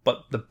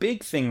 But the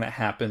big thing that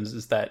happens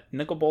is that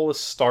Nicobolus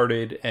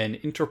started an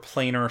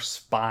interplanar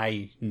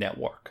spy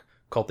network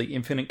called the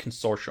Infinite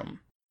Consortium.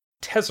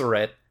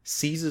 Tezzeret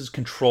seizes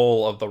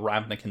control of the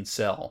Ravnican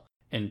cell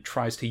and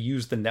tries to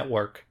use the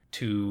network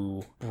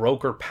to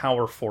broker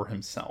power for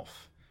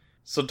himself.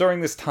 So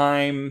during this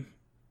time,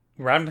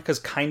 Ravnica's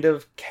kind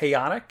of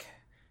chaotic,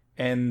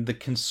 and the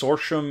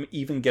consortium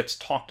even gets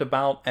talked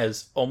about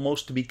as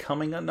almost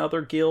becoming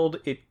another guild.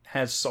 It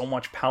has so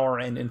much power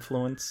and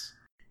influence.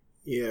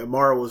 Yeah,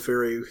 Mara was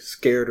very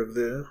scared of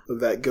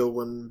that guild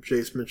when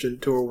Jace mentioned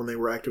it to her when they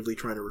were actively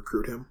trying to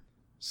recruit him.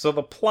 So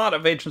the plot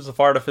of Agents of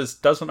Artifice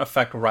doesn't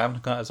affect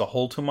Ravnica as a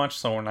whole too much,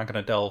 so we're not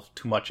going to delve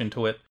too much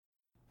into it.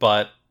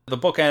 But the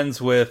book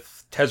ends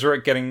with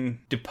Tezzeret getting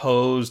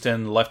deposed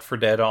and left for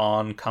dead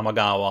on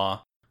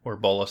Kamigawa, where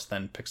Bolus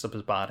then picks up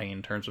his body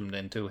and turns him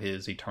into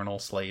his eternal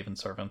slave and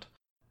servant.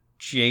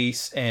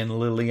 Jace and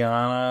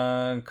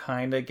Liliana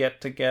kind of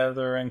get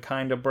together and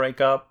kind of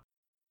break up.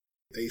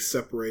 They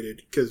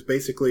separated, because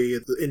basically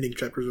at the ending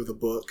chapters of the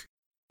book,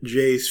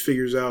 Jace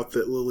figures out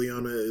that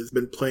Liliana has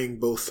been playing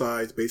both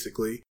sides,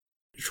 basically,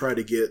 to try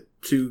to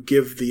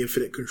give the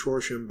Infinite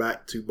Consortium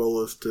back to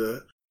Bolus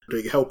to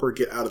help her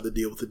get out of the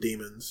deal with the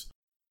demons.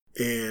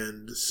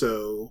 And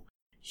so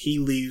he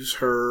leaves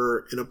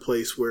her in a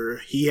place where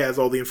he has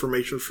all the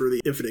information for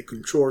the Infinite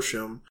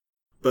Consortium,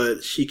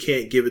 but she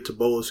can't give it to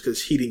Bolus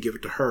because he didn't give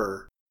it to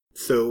her.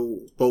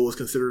 So Bolus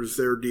considers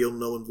their deal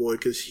null and void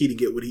because he didn't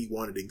get what he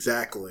wanted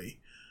exactly.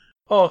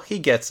 Oh, he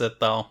gets it,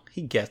 though.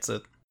 He gets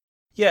it.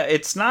 Yeah,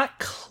 it's not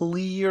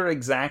clear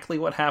exactly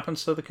what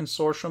happens to the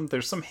consortium.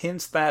 There's some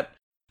hints that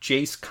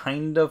Jace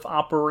kind of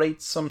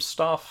operates some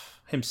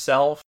stuff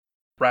himself.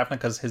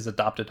 Ravnica's his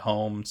adopted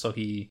home, so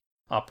he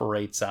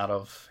operates out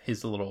of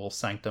his little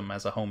sanctum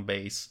as a home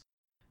base.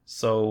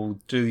 So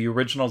the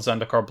original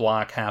Zendikar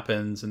block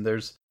happens, and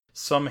there's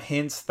some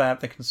hints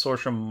that the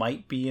consortium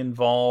might be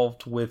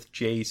involved with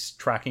Jace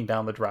tracking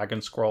down the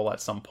Dragon Scroll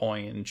at some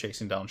point and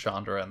chasing down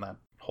Chandra, and that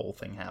whole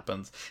thing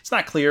happens. It's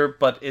not clear,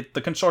 but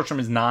the consortium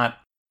is not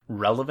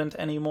relevant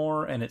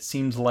anymore, and it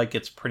seems like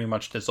it's pretty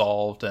much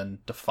dissolved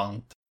and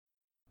defunct.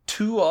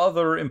 Two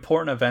other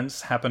important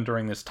events happen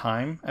during this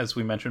time. As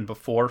we mentioned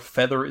before,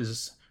 Feather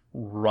is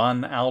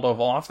run out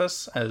of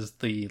office as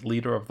the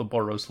leader of the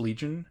Boros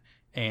Legion,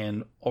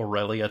 and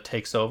Aurelia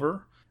takes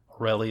over.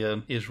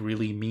 Aurelia is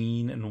really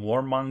mean and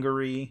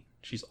warmongery.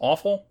 She's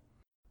awful.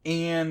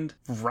 And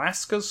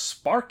Vraska's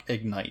spark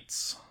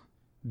ignites.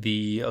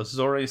 The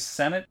Azores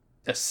Senate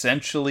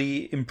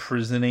essentially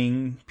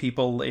imprisoning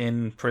people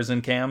in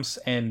prison camps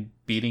and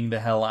beating the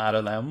hell out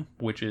of them,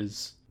 which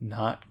is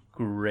not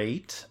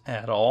great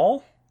at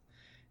all.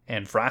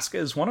 And Vraska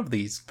is one of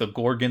these. The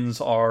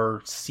Gorgons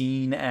are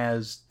seen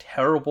as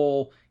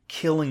terrible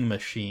killing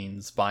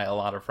machines by a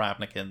lot of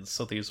Ravnicans,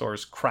 so the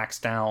Azores cracks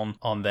down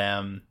on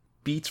them,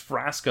 beats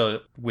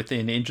Vraska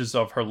within inches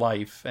of her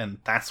life, and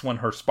that's when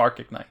her spark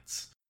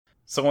ignites.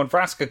 So when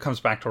Vraska comes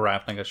back to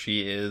Ravnica,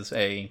 she is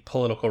a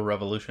political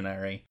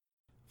revolutionary,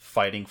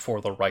 fighting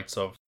for the rights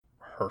of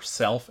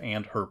herself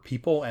and her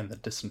people and the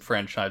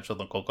disenfranchised of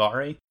the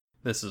Golgari.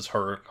 This is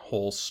her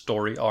whole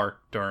story arc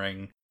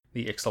during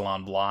the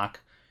Ixalan block.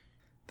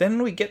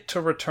 Then we get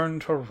to return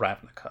to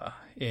Ravnica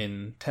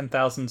in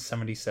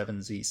 10,077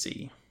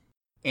 ZC.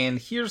 And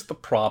here's the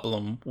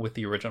problem with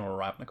the original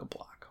Ravnica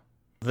block.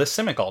 The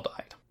Simic all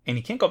died, and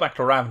you can't go back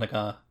to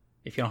Ravnica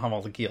if you don't have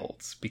all the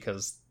guilds,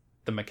 because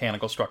the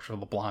mechanical structure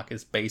of the block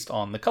is based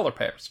on the color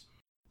pairs.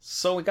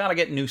 So we gotta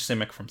get new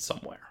Simic from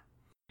somewhere.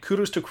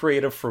 Kudos to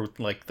Creative for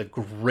the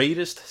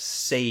greatest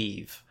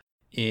save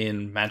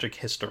in Magic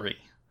history,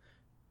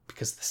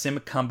 because the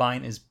Simic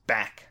Combine is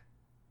back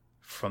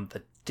from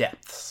the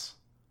depths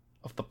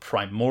of the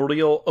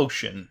primordial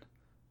ocean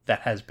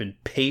that has been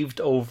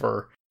paved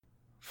over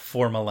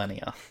for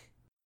millennia.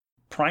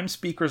 Prime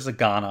Speaker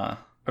Zagana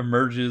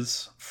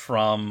emerges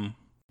from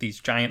these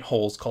giant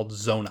holes called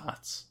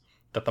Zonats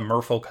that the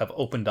merfolk have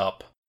opened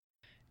up.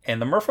 And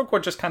the merfolk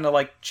were just kind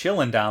of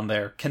chilling down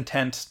there,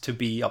 content to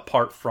be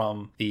apart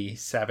from the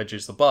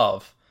savages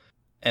above.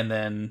 And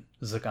then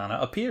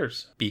Zagana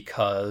appears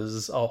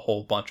because a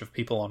whole bunch of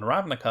people on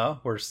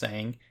Ravnica were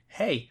saying,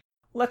 hey,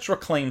 let's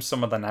reclaim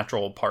some of the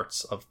natural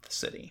parts of the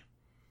city.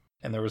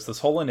 And there was this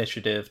whole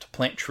initiative to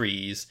plant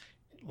trees,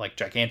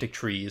 gigantic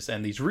trees,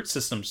 and these root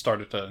systems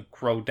started to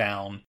grow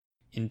down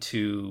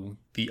into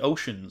the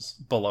oceans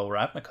below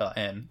Ravnica.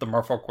 And the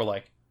merfolk were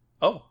like,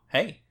 oh,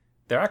 hey,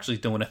 they're actually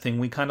doing a thing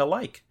we kind of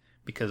like,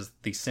 because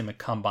the Simic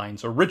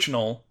Combine's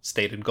original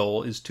stated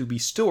goal is to be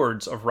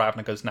stewards of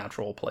Ravnica's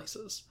natural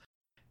places.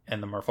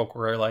 And the merfolk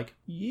were like,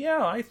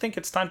 yeah, I think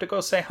it's time to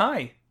go say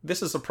hi.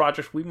 This is a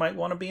project we might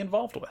want to be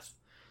involved with.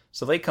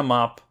 So they come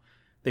up,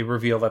 they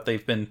reveal that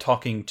they've been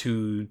talking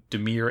to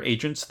Dimir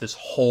agents this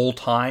whole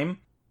time,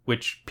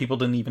 which people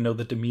didn't even know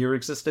that Dimir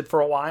existed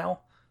for a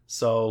while.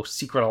 So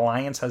Secret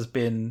Alliance has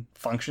been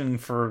functioning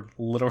for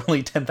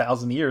literally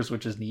 10,000 years,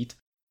 which is neat.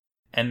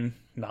 And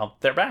now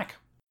they're back.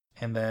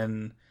 And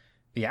then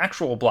the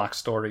actual block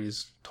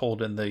stories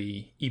told in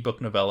the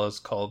ebook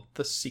novellas called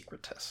The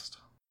Secretist.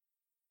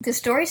 The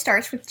story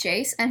starts with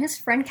Jace and his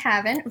friend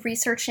Cavan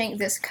researching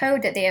this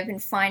code that they have been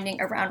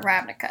finding around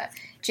Ravnica.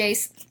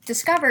 Jace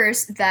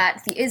discovers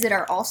that the Izzet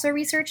are also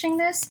researching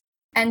this,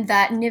 and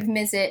that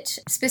Niv-Mizzet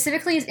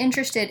specifically is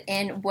interested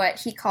in what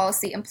he calls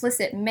the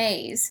implicit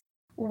maze,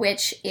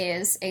 which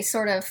is a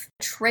sort of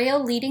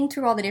trail leading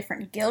through all the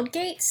different guild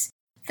gates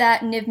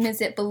that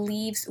Niv-Mizzet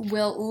believes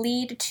will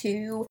lead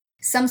to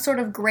some sort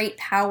of great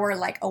power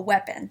like a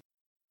weapon.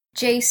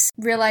 Jace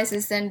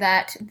realizes then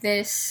that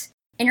this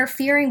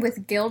interfering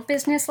with guild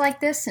business like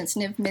this, since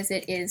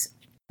Niv-Mizzet is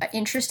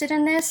interested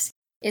in this,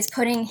 is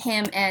putting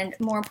him and,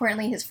 more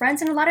importantly, his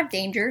friends in a lot of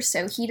danger,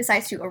 so he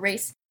decides to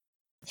erase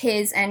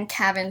his and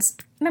Cavan's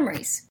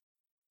memories.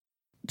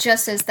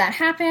 Just as that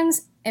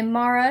happens,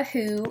 Imara,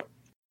 who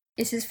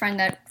is his friend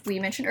that we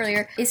mentioned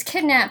earlier, is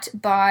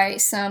kidnapped by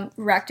some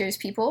Rakdos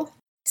people.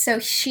 So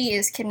she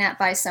is kidnapped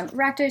by some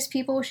Rakdos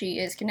people, she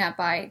is kidnapped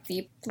by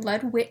the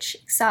Blood Witch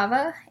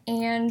Xava,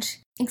 and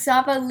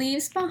Xava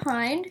leaves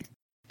behind,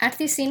 at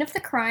the scene of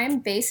the crime,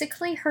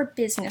 basically her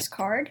business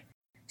card.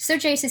 So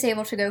Jace is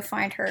able to go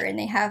find her, and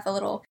they have a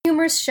little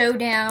humorous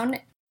showdown.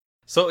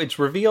 So it's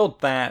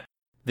revealed that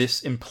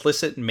this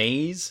implicit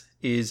maze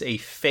is a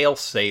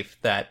failsafe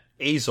that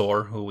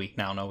Azor, who we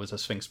now know is a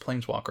Sphinx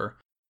Planeswalker,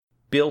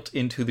 built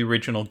into the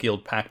original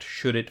Guild Pact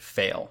should it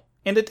fail.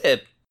 And it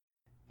did.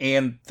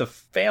 And the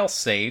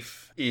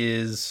failsafe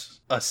is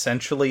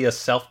essentially a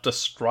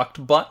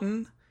self-destruct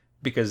button,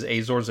 because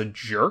Azor's a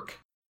jerk.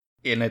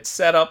 And it's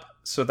set up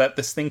so that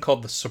this thing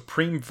called the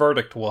Supreme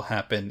Verdict will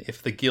happen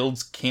if the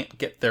guilds can't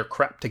get their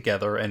crap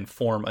together and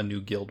form a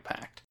new guild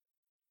pact.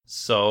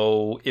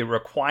 So it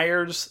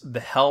requires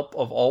the help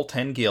of all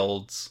 10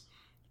 guilds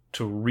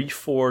to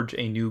reforge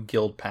a new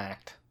guild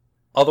pact.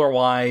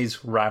 Otherwise,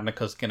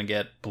 Ravnica's going to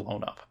get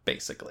blown up,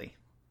 basically.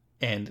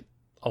 And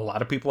a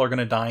lot of people are going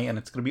to die, and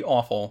it's going to be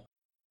awful.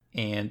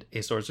 And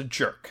Azor's a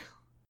jerk.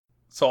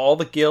 So all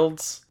the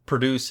guilds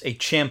produce a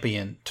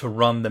champion to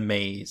run the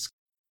maze.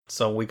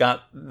 So we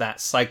got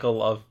that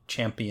cycle of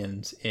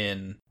champions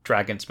in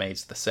Dragon's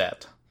Maze, the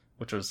set,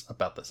 which was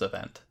about this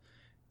event.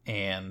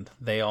 And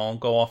they all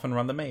go off and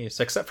run the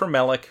maze, except for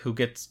Melik, who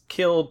gets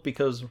killed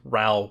because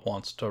Ral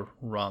wants to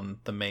run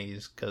the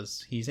maze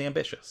because he's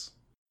ambitious.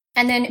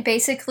 And then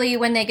basically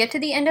when they get to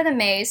the end of the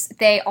maze,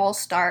 they all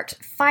start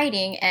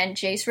fighting, and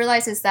Jace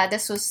realizes that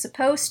this was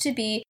supposed to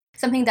be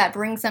something that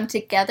brings them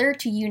together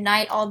to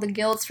unite all the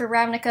guilds for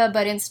Ravnica,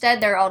 but instead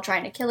they're all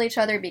trying to kill each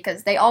other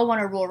because they all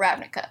want to rule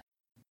Ravnica.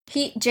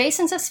 Jace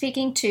ends up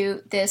speaking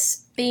to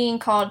this being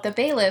called the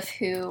Bailiff,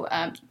 who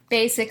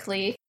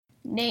basically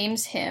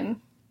names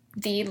him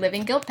the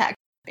Living Guild Pact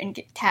and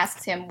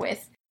tasks him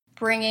with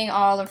bringing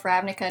all of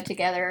Ravnica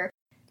together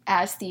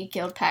as the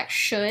Guild Pact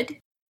should.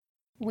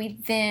 We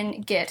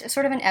then get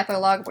sort of an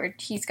epilogue where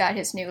he's got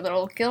his new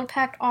little Guild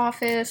Pact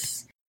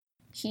office.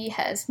 He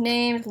has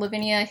named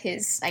Lavinia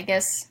his, I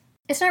guess,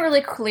 it's not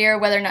really clear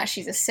whether or not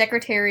she's a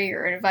secretary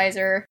or an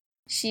advisor.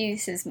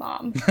 She's his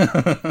mom.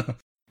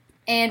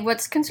 And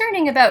what's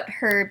concerning about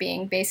her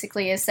being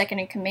basically his second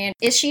in command,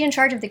 is she in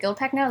charge of the Guild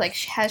Pact now? Like,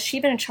 has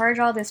she been in charge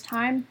all this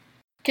time?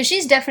 Because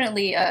she's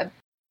definitely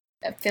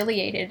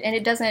affiliated, and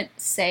it doesn't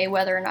say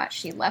whether or not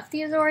she left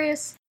the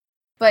Azorius,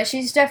 but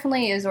she's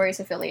definitely Azorius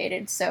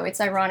affiliated, so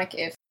it's ironic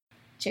if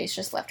Jace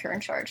just left her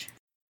in charge.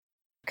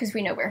 Because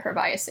we know where her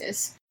bias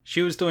is.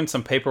 She was doing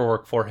some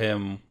paperwork for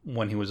him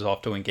when he was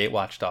off doing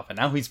Gatewatch stuff, and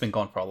now he's been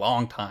gone for a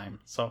long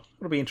time, so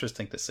it'll be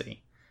interesting to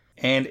see.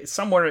 And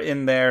somewhere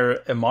in there,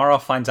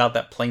 Imara finds out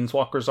that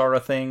planeswalkers are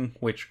a thing,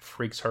 which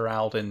freaks her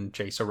out, and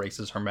Jace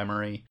erases her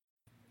memory.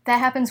 That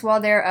happens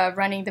while they're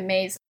running the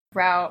maze.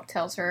 Rao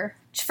tells her,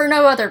 for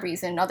no other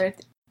reason other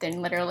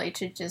than literally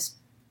to just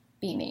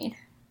be mean.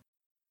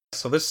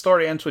 So this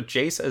story ends with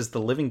Jace as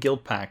the Living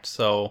Guild Pact,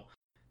 so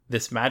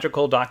this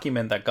magical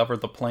document that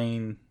governed the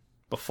plane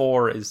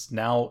before is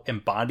now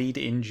embodied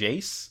in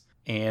Jace,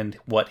 and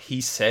what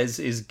he says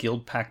is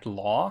Guild Pact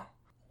law,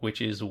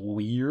 which is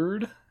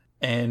weird.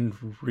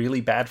 And really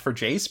bad for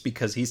Jace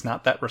because he's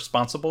not that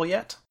responsible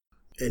yet.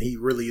 And he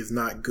really is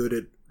not good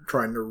at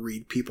trying to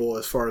read people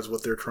as far as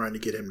what they're trying to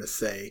get him to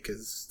say,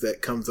 because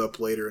that comes up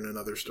later in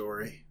another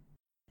story.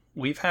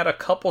 We've had a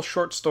couple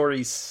short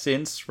stories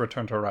since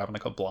Return to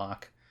Ravnica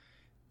block.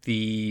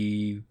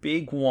 The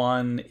big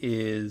one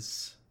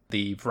is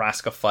the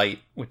Vraska fight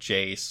with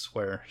Jace,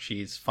 where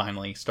she's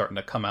finally starting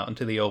to come out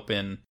into the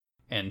open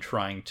and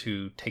trying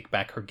to take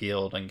back her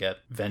guild and get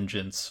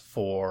vengeance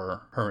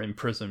for her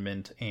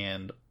imprisonment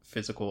and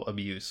physical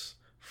abuse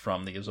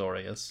from the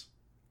Azorius.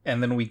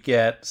 And then we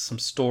get some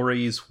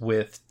stories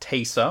with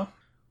Teysa.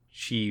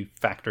 She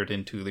factored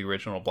into the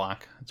original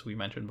block, as we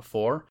mentioned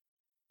before.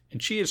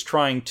 And she is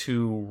trying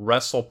to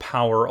wrestle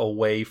power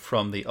away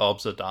from the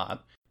Obzadat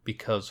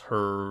because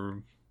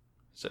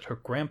is it her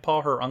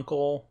grandpa, her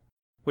uncle?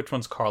 Which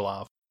one's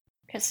Karlov?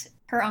 It's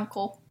her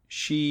uncle.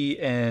 She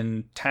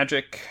and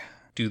Tajik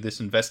do this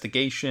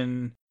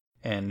investigation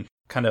and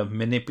kind of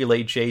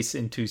manipulate Jace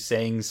into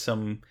saying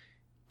some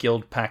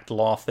Guild Pact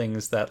law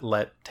things that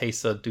let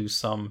Teysa do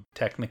some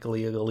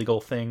technically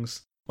illegal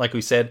things. Like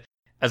we said,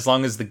 As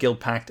long as the Guild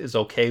Pact is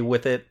okay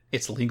with it,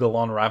 it's legal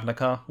on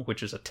Ravnica,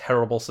 which is a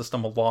terrible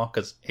system of law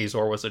because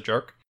Azor was a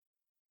jerk.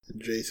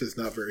 Jace is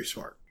not very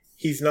smart.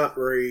 He's not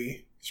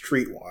very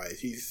streetwise.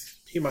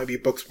 He might be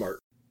book smart.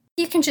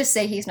 You can just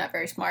say he's not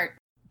very smart.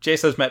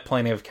 Jace has met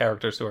plenty of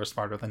characters who are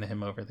smarter than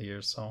him over the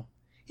years, so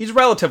he's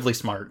relatively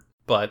smart,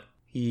 but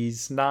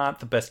he's not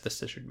the best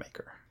decision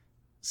maker.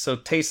 So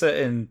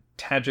Teysa and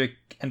Tajik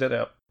ended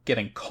up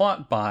getting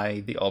caught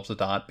by the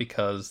Obzedat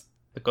because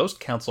the Ghost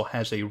Council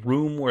has a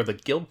room where the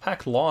Guild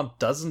Pact law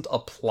doesn't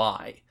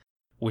apply,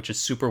 which is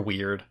super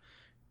weird,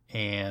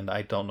 and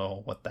I don't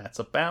know what that's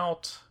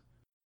about.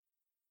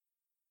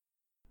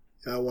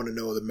 I want to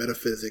know the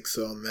metaphysics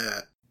on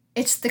that.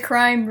 It's the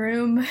crime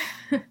room.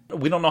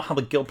 We don't know how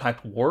the Guild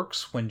Pact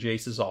works when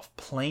Jace is off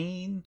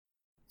plane.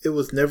 It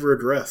was never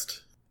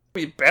addressed.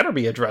 It better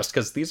be addressed,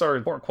 because these are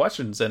important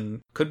questions, and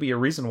could be a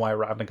reason why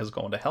Ravnica's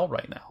going to hell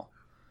right now.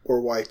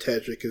 Or why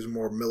Tajik is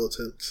more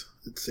militant,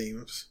 it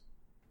seems.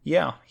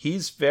 Yeah,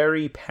 he's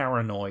very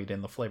paranoid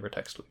in the flavor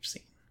text we've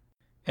seen.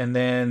 And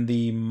then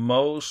the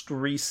most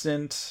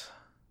recent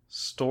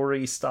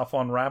story stuff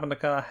on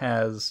Ravnica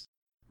has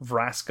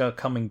Vraska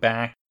coming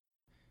back.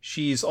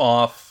 She's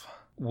off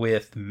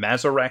with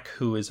Mazarek,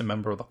 who is a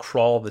member of the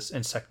Crawl, this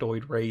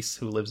insectoid race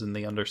who lives in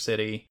the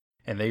Undercity.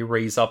 And they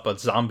raise up a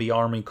zombie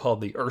army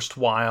called the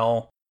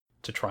Erstwhile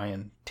to try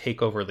and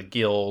take over the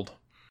guild.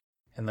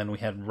 And then we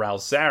had Ral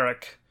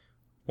Zarek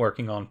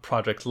working on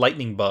Project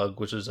Lightning Bug,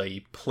 which is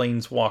a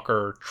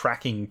planeswalker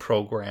tracking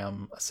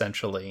program,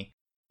 essentially,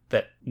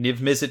 that Niv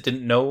Mizzet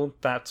didn't know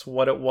that's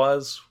what it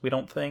was, we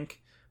don't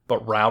think.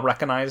 But Ral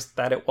recognized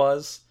that it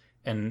was,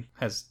 and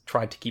has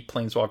tried to keep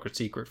Planeswalker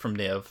secret from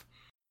Niv.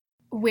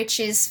 Which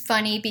is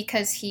funny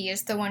because he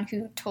is the one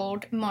who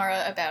told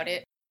Mara about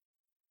it.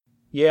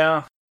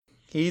 Yeah,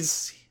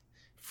 he's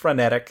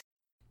frenetic,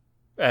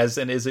 as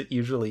an Izzet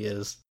usually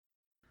is.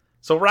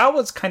 So Ral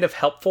was kind of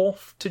helpful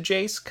to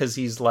Jace, because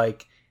he's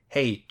like,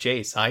 hey,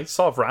 Jace, I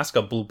saw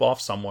Vraska bloop off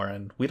somewhere,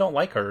 and we don't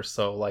like her,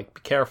 so, like, be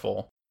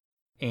careful.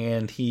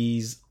 And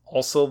he's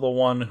also the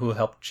one who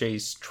helped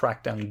Jace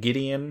track down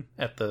Gideon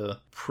at the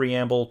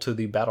preamble to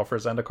the Battle for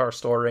Zendikar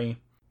story.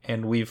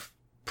 And we've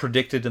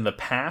predicted in the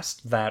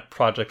past that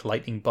Project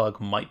Lightning Bug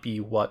might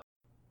be what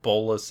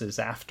Bolas is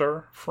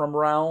after from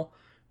Ral,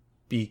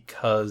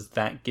 because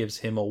that gives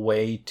him a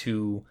way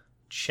to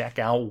check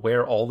out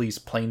where all these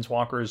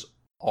planeswalkers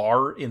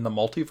are in the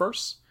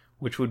multiverse,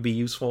 which would be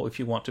useful if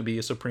you want to be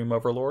a Supreme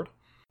Overlord.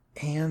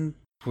 And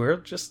we're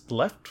just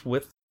left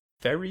with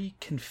very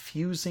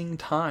confusing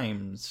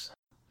times.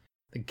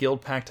 The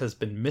Guild Pact has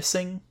been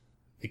missing.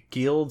 The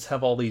guilds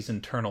have all these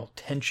internal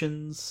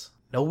tensions.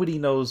 Nobody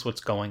knows what's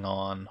going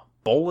on.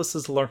 Bolas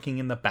is lurking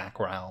in the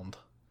background.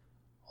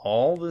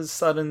 All of a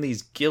sudden,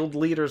 these guild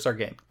leaders are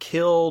getting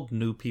killed.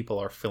 New people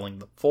are filling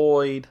the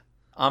void.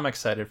 I'm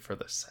excited for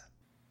this set.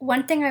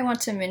 One thing I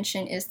want to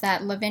mention is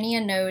that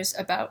Lavinia knows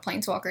about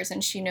Planeswalkers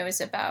and she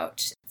knows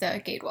about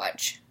the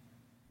Gatewatch.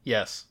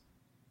 Yes.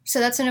 So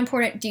that's an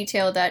important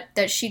detail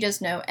that she does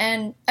know.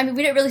 And, I mean,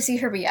 we didn't really see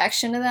her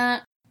reaction to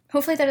that.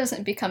 Hopefully that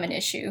doesn't become an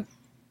issue.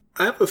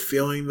 I have a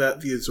feeling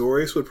that the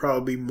Azorius would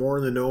probably be more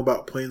in the know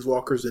about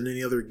Planeswalkers than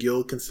any other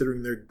guild,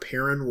 considering their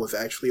Perrin was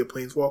actually a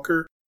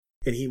Planeswalker.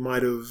 And he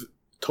might have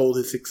told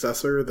his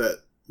successor that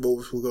what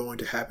was going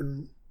to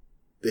happen,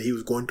 that he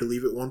was going to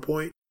leave at one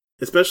point.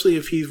 Especially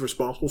if he's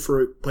responsible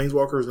for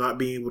Planeswalkers not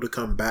being able to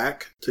come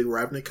back to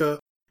Ravnica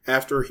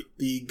after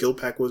the Guild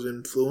Pact was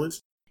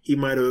influenced. He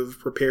might have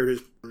prepared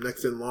his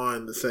next in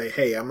line to say,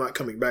 hey, I'm not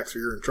coming back, so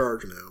you're in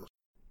charge now.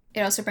 It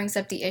also brings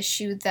up the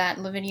issue that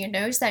Lavinia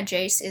knows that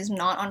Jace is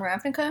not on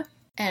Ravnica,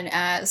 and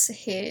as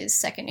his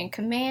second in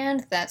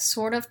command, that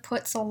sort of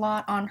puts a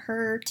lot on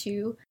her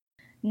to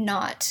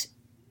not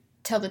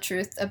tell the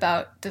truth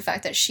about the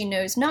fact that she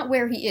knows not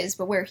where he is,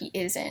 but where he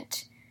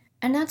isn't.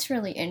 And that's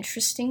really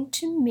interesting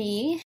to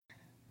me.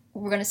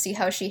 We're going to see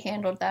how she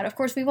handled that. Of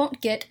course, we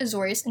won't get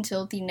Azorius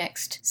until the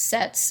next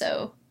set,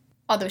 so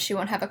although she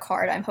won't have a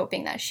card, I'm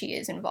hoping that she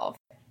is involved.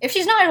 If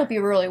she's not, it'll be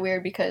really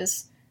weird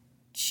because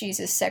she's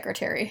his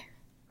secretary.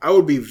 I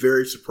would be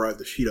very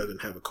surprised if she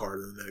doesn't have a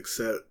card in the next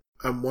set.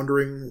 I'm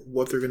wondering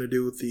what they're going to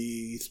do with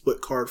the split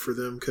card for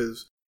them,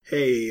 because,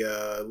 hey,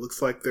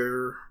 looks like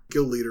their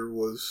guild leader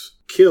was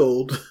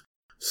killed.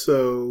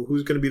 So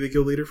who's going to be the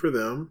guild leader for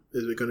them?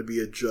 Is it going to be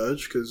a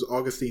judge, because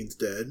Augustine's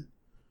dead?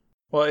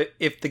 Well,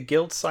 if the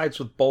guild sides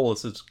with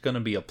Bolas, it's going to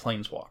be a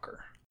Planeswalker.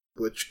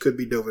 Which could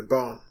be Dovin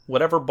Bond.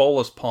 Whatever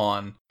Bolas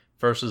pawn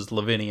versus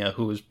Lavinia,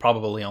 who is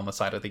probably on the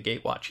side of the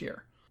Gatewatch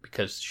here,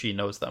 because she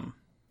knows them.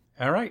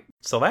 Alright,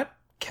 so that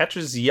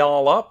catches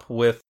y'all up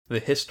with the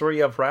history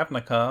of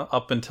Ravnica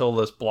up until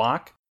this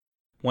block.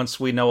 Once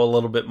we know a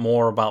little bit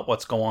more about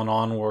what's going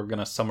on, we're going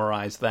to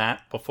summarize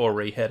that before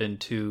we head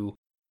into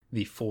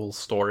the full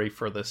story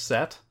for this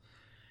set.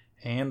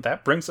 And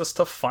that brings us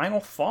to final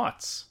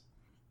thoughts.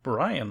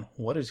 Brian,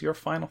 what is your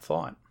final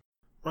thought?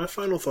 My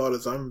final thought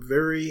is I'm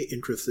very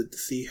interested to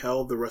see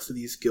how the rest of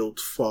these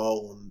guilds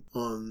fall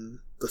on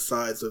the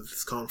sides of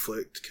this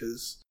conflict,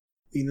 because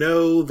We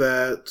know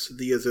that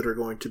the Izzet are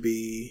going to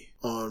be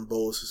on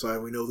Bolas' side.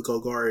 We know the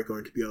Golgari are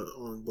going to be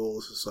on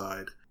Bolas'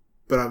 side.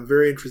 But I'm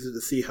very interested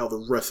to see how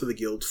the rest of the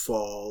guilds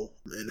fall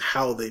and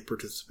how they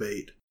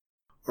participate.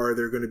 Are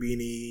there going to be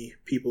any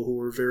people who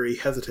are very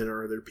hesitant,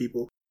 or are there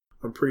people...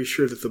 I'm pretty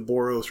sure that the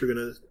Boros are going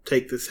to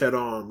take this head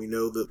on. We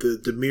know that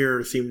the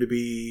Dimir seem to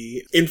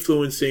be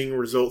influencing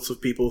results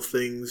of people's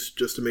things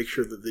just to make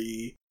sure that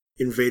the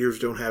invaders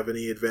don't have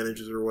any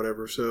advantages or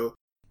whatever. So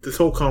this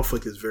whole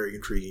conflict is very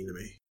intriguing to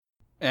me.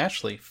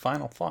 Ashley,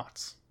 final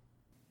thoughts.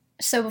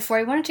 So before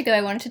I wanted to go,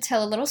 I wanted to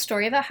tell a little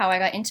story about how I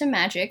got into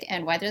Magic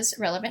and why that's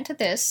relevant to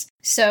this.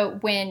 So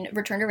when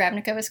Return to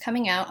Ravnica was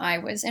coming out, I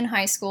was in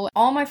high school.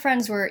 All my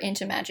friends were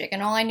into Magic,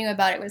 and all I knew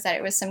about it was that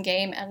it was some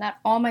game and that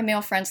all my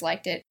male friends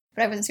liked it,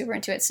 but I wasn't super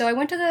into it. So I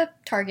went to the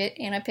Target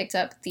and I picked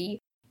up the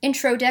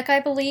intro deck,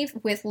 I believe,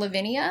 with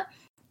Lavinia.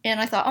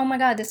 And I thought, oh my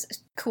god, this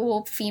is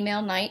cool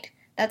female knight.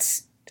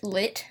 That's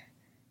lit.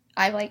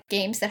 I like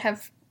games that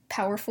have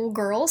powerful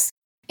girls.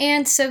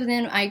 And so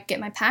then I get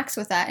my packs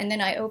with that, and then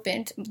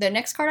the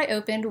next card I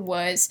opened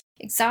was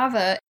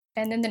Ixava,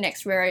 and then the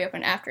next rare I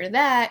opened after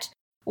that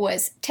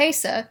was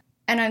Teysa,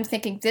 and I'm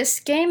thinking, this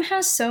game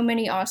has so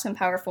many awesome,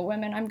 powerful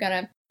women, I'm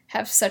gonna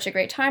have such a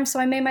great time, so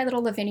I made my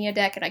little Lavinia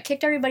deck, and I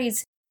kicked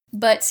everybody's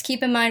butts.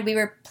 Keep in mind, we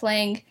were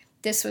playing,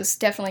 this was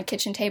definitely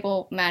kitchen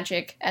table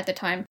Magic at the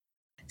time,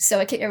 so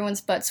I kicked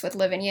everyone's butts with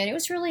Lavinia, and it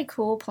was really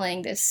cool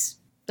playing this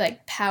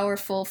like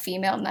powerful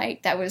female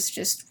knight that was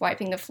just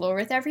wiping the floor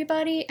with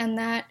everybody, and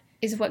that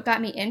is what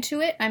got me into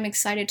it. I'm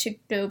excited to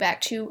go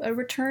back to a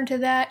return to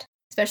that,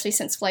 especially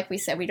since, like we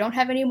said, we don't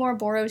have any more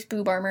Boros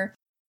boob armor.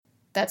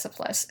 That's a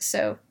plus.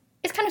 So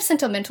it's kind of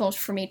sentimental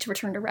for me to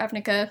return to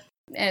Ravnica,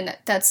 and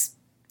that's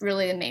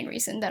really the main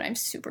reason that I'm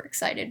super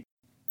excited,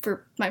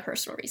 for my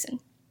personal reason.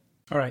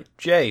 All right,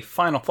 Jay,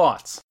 final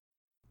thoughts.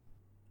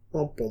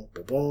 As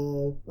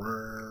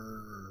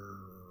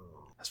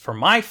for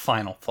my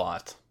final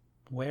thought,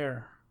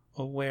 where,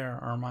 oh where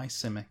are my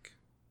Simic?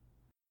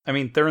 I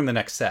mean, they're in the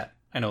next set,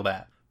 I know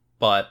that.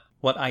 But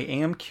what I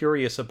am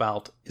curious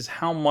about is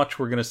how much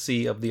we're going to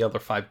see of the other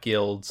 5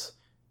 guilds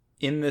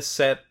in this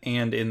set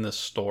and in the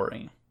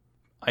story.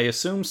 I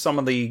assume some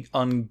of the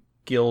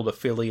unguild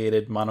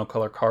affiliated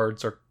monocolor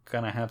cards are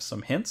going to have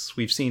some hints.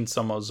 We've seen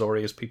some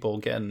Azorius people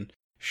getting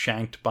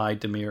shanked by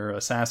Dimir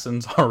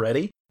assassins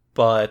already.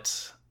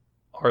 But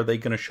are they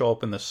going to show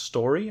up in the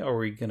story? Are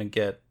we going to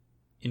get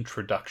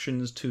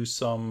introductions to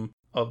some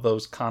of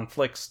those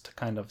conflicts to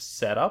kind of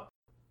set up?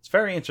 It's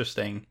very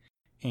interesting,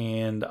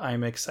 and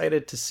I'm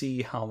excited to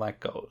see how that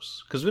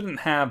goes. Because we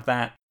didn't have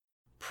that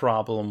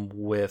problem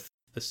with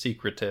the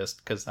Secretist,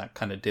 because that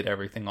kind of did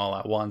everything all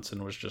at once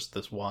and was just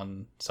this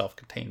one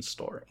self-contained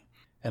story.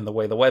 And the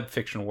way the web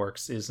fiction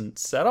works isn't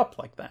set up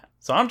like that.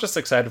 So I'm just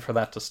excited for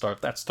that to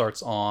start. That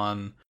starts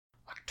on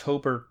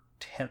October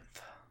 10th.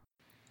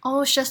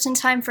 Oh, it's just in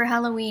time for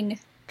Halloween.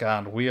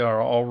 God, we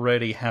are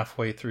already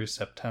halfway through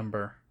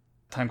September.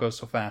 Time goes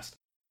so fast.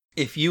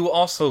 If you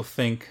also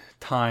think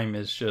time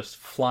is just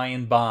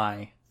flying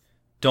by,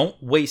 don't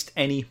waste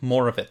any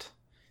more of it.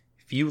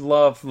 If you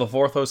love the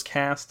Vorthos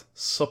Cast,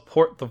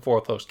 support the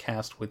Vorthos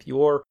Cast with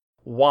your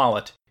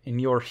wallet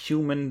and your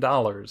human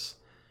dollars.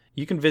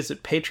 You can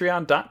visit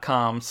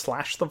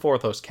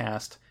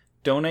patreon.com/thevorthoscast,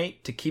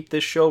 donate to keep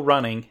this show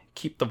running,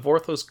 keep the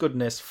Vorthos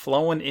goodness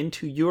flowing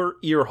into your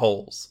ear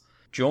holes.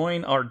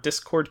 Join our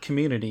Discord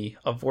community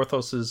of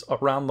Vorthoses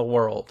around the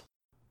world.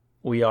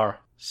 We are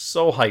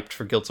so hyped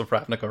for Guilds of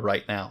Ravnica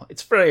right now.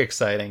 It's very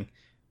exciting.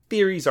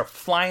 Theories are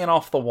flying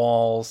off the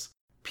walls.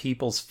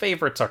 People's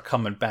favorites are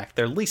coming back.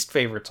 Their least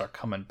favorites are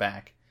coming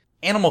back.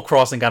 Animal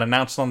Crossing got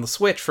announced on the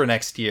Switch for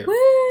next year. Woo!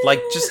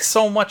 Like, just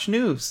so much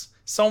news.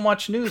 So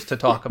much news to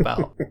talk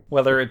about.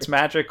 Whether it's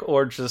magic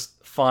or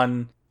just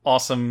fun,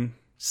 awesome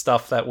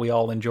stuff that we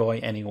all enjoy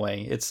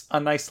anyway. It's a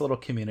nice little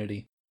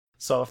community.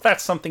 So if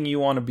that's something you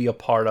want to be a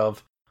part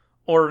of,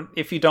 or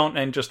if you don't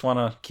and just want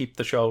to keep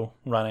the show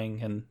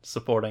running and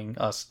supporting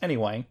us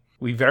anyway,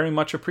 we very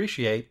much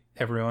appreciate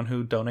everyone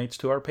who donates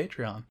to our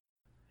Patreon.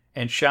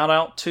 And shout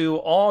out to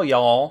all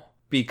y'all,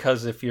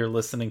 because if you're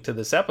listening to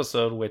this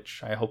episode,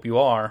 which I hope you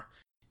are,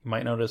 you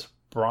might notice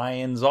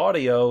Brian's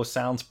audio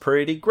sounds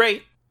pretty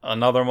great.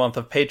 Another month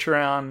of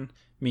Patreon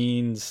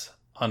means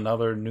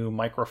another new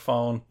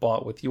microphone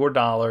bought with your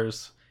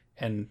dollars.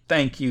 And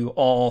thank you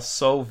all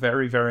so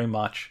very, very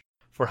much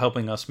for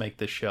helping us make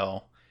this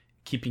show.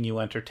 Keeping you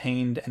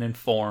entertained and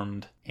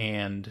informed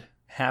and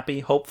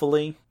happy,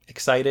 hopefully,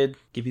 excited,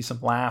 give you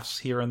some laughs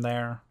here and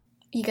there.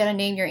 You gotta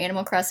name your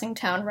Animal Crossing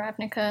town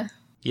Ravnica.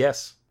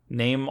 Yes,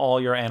 name all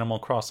your Animal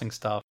Crossing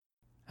stuff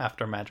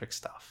after magic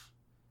stuff.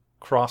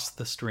 Cross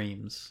the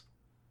streams.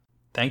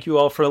 Thank you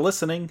all for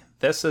listening.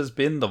 This has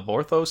been the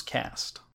Vorthos Cast.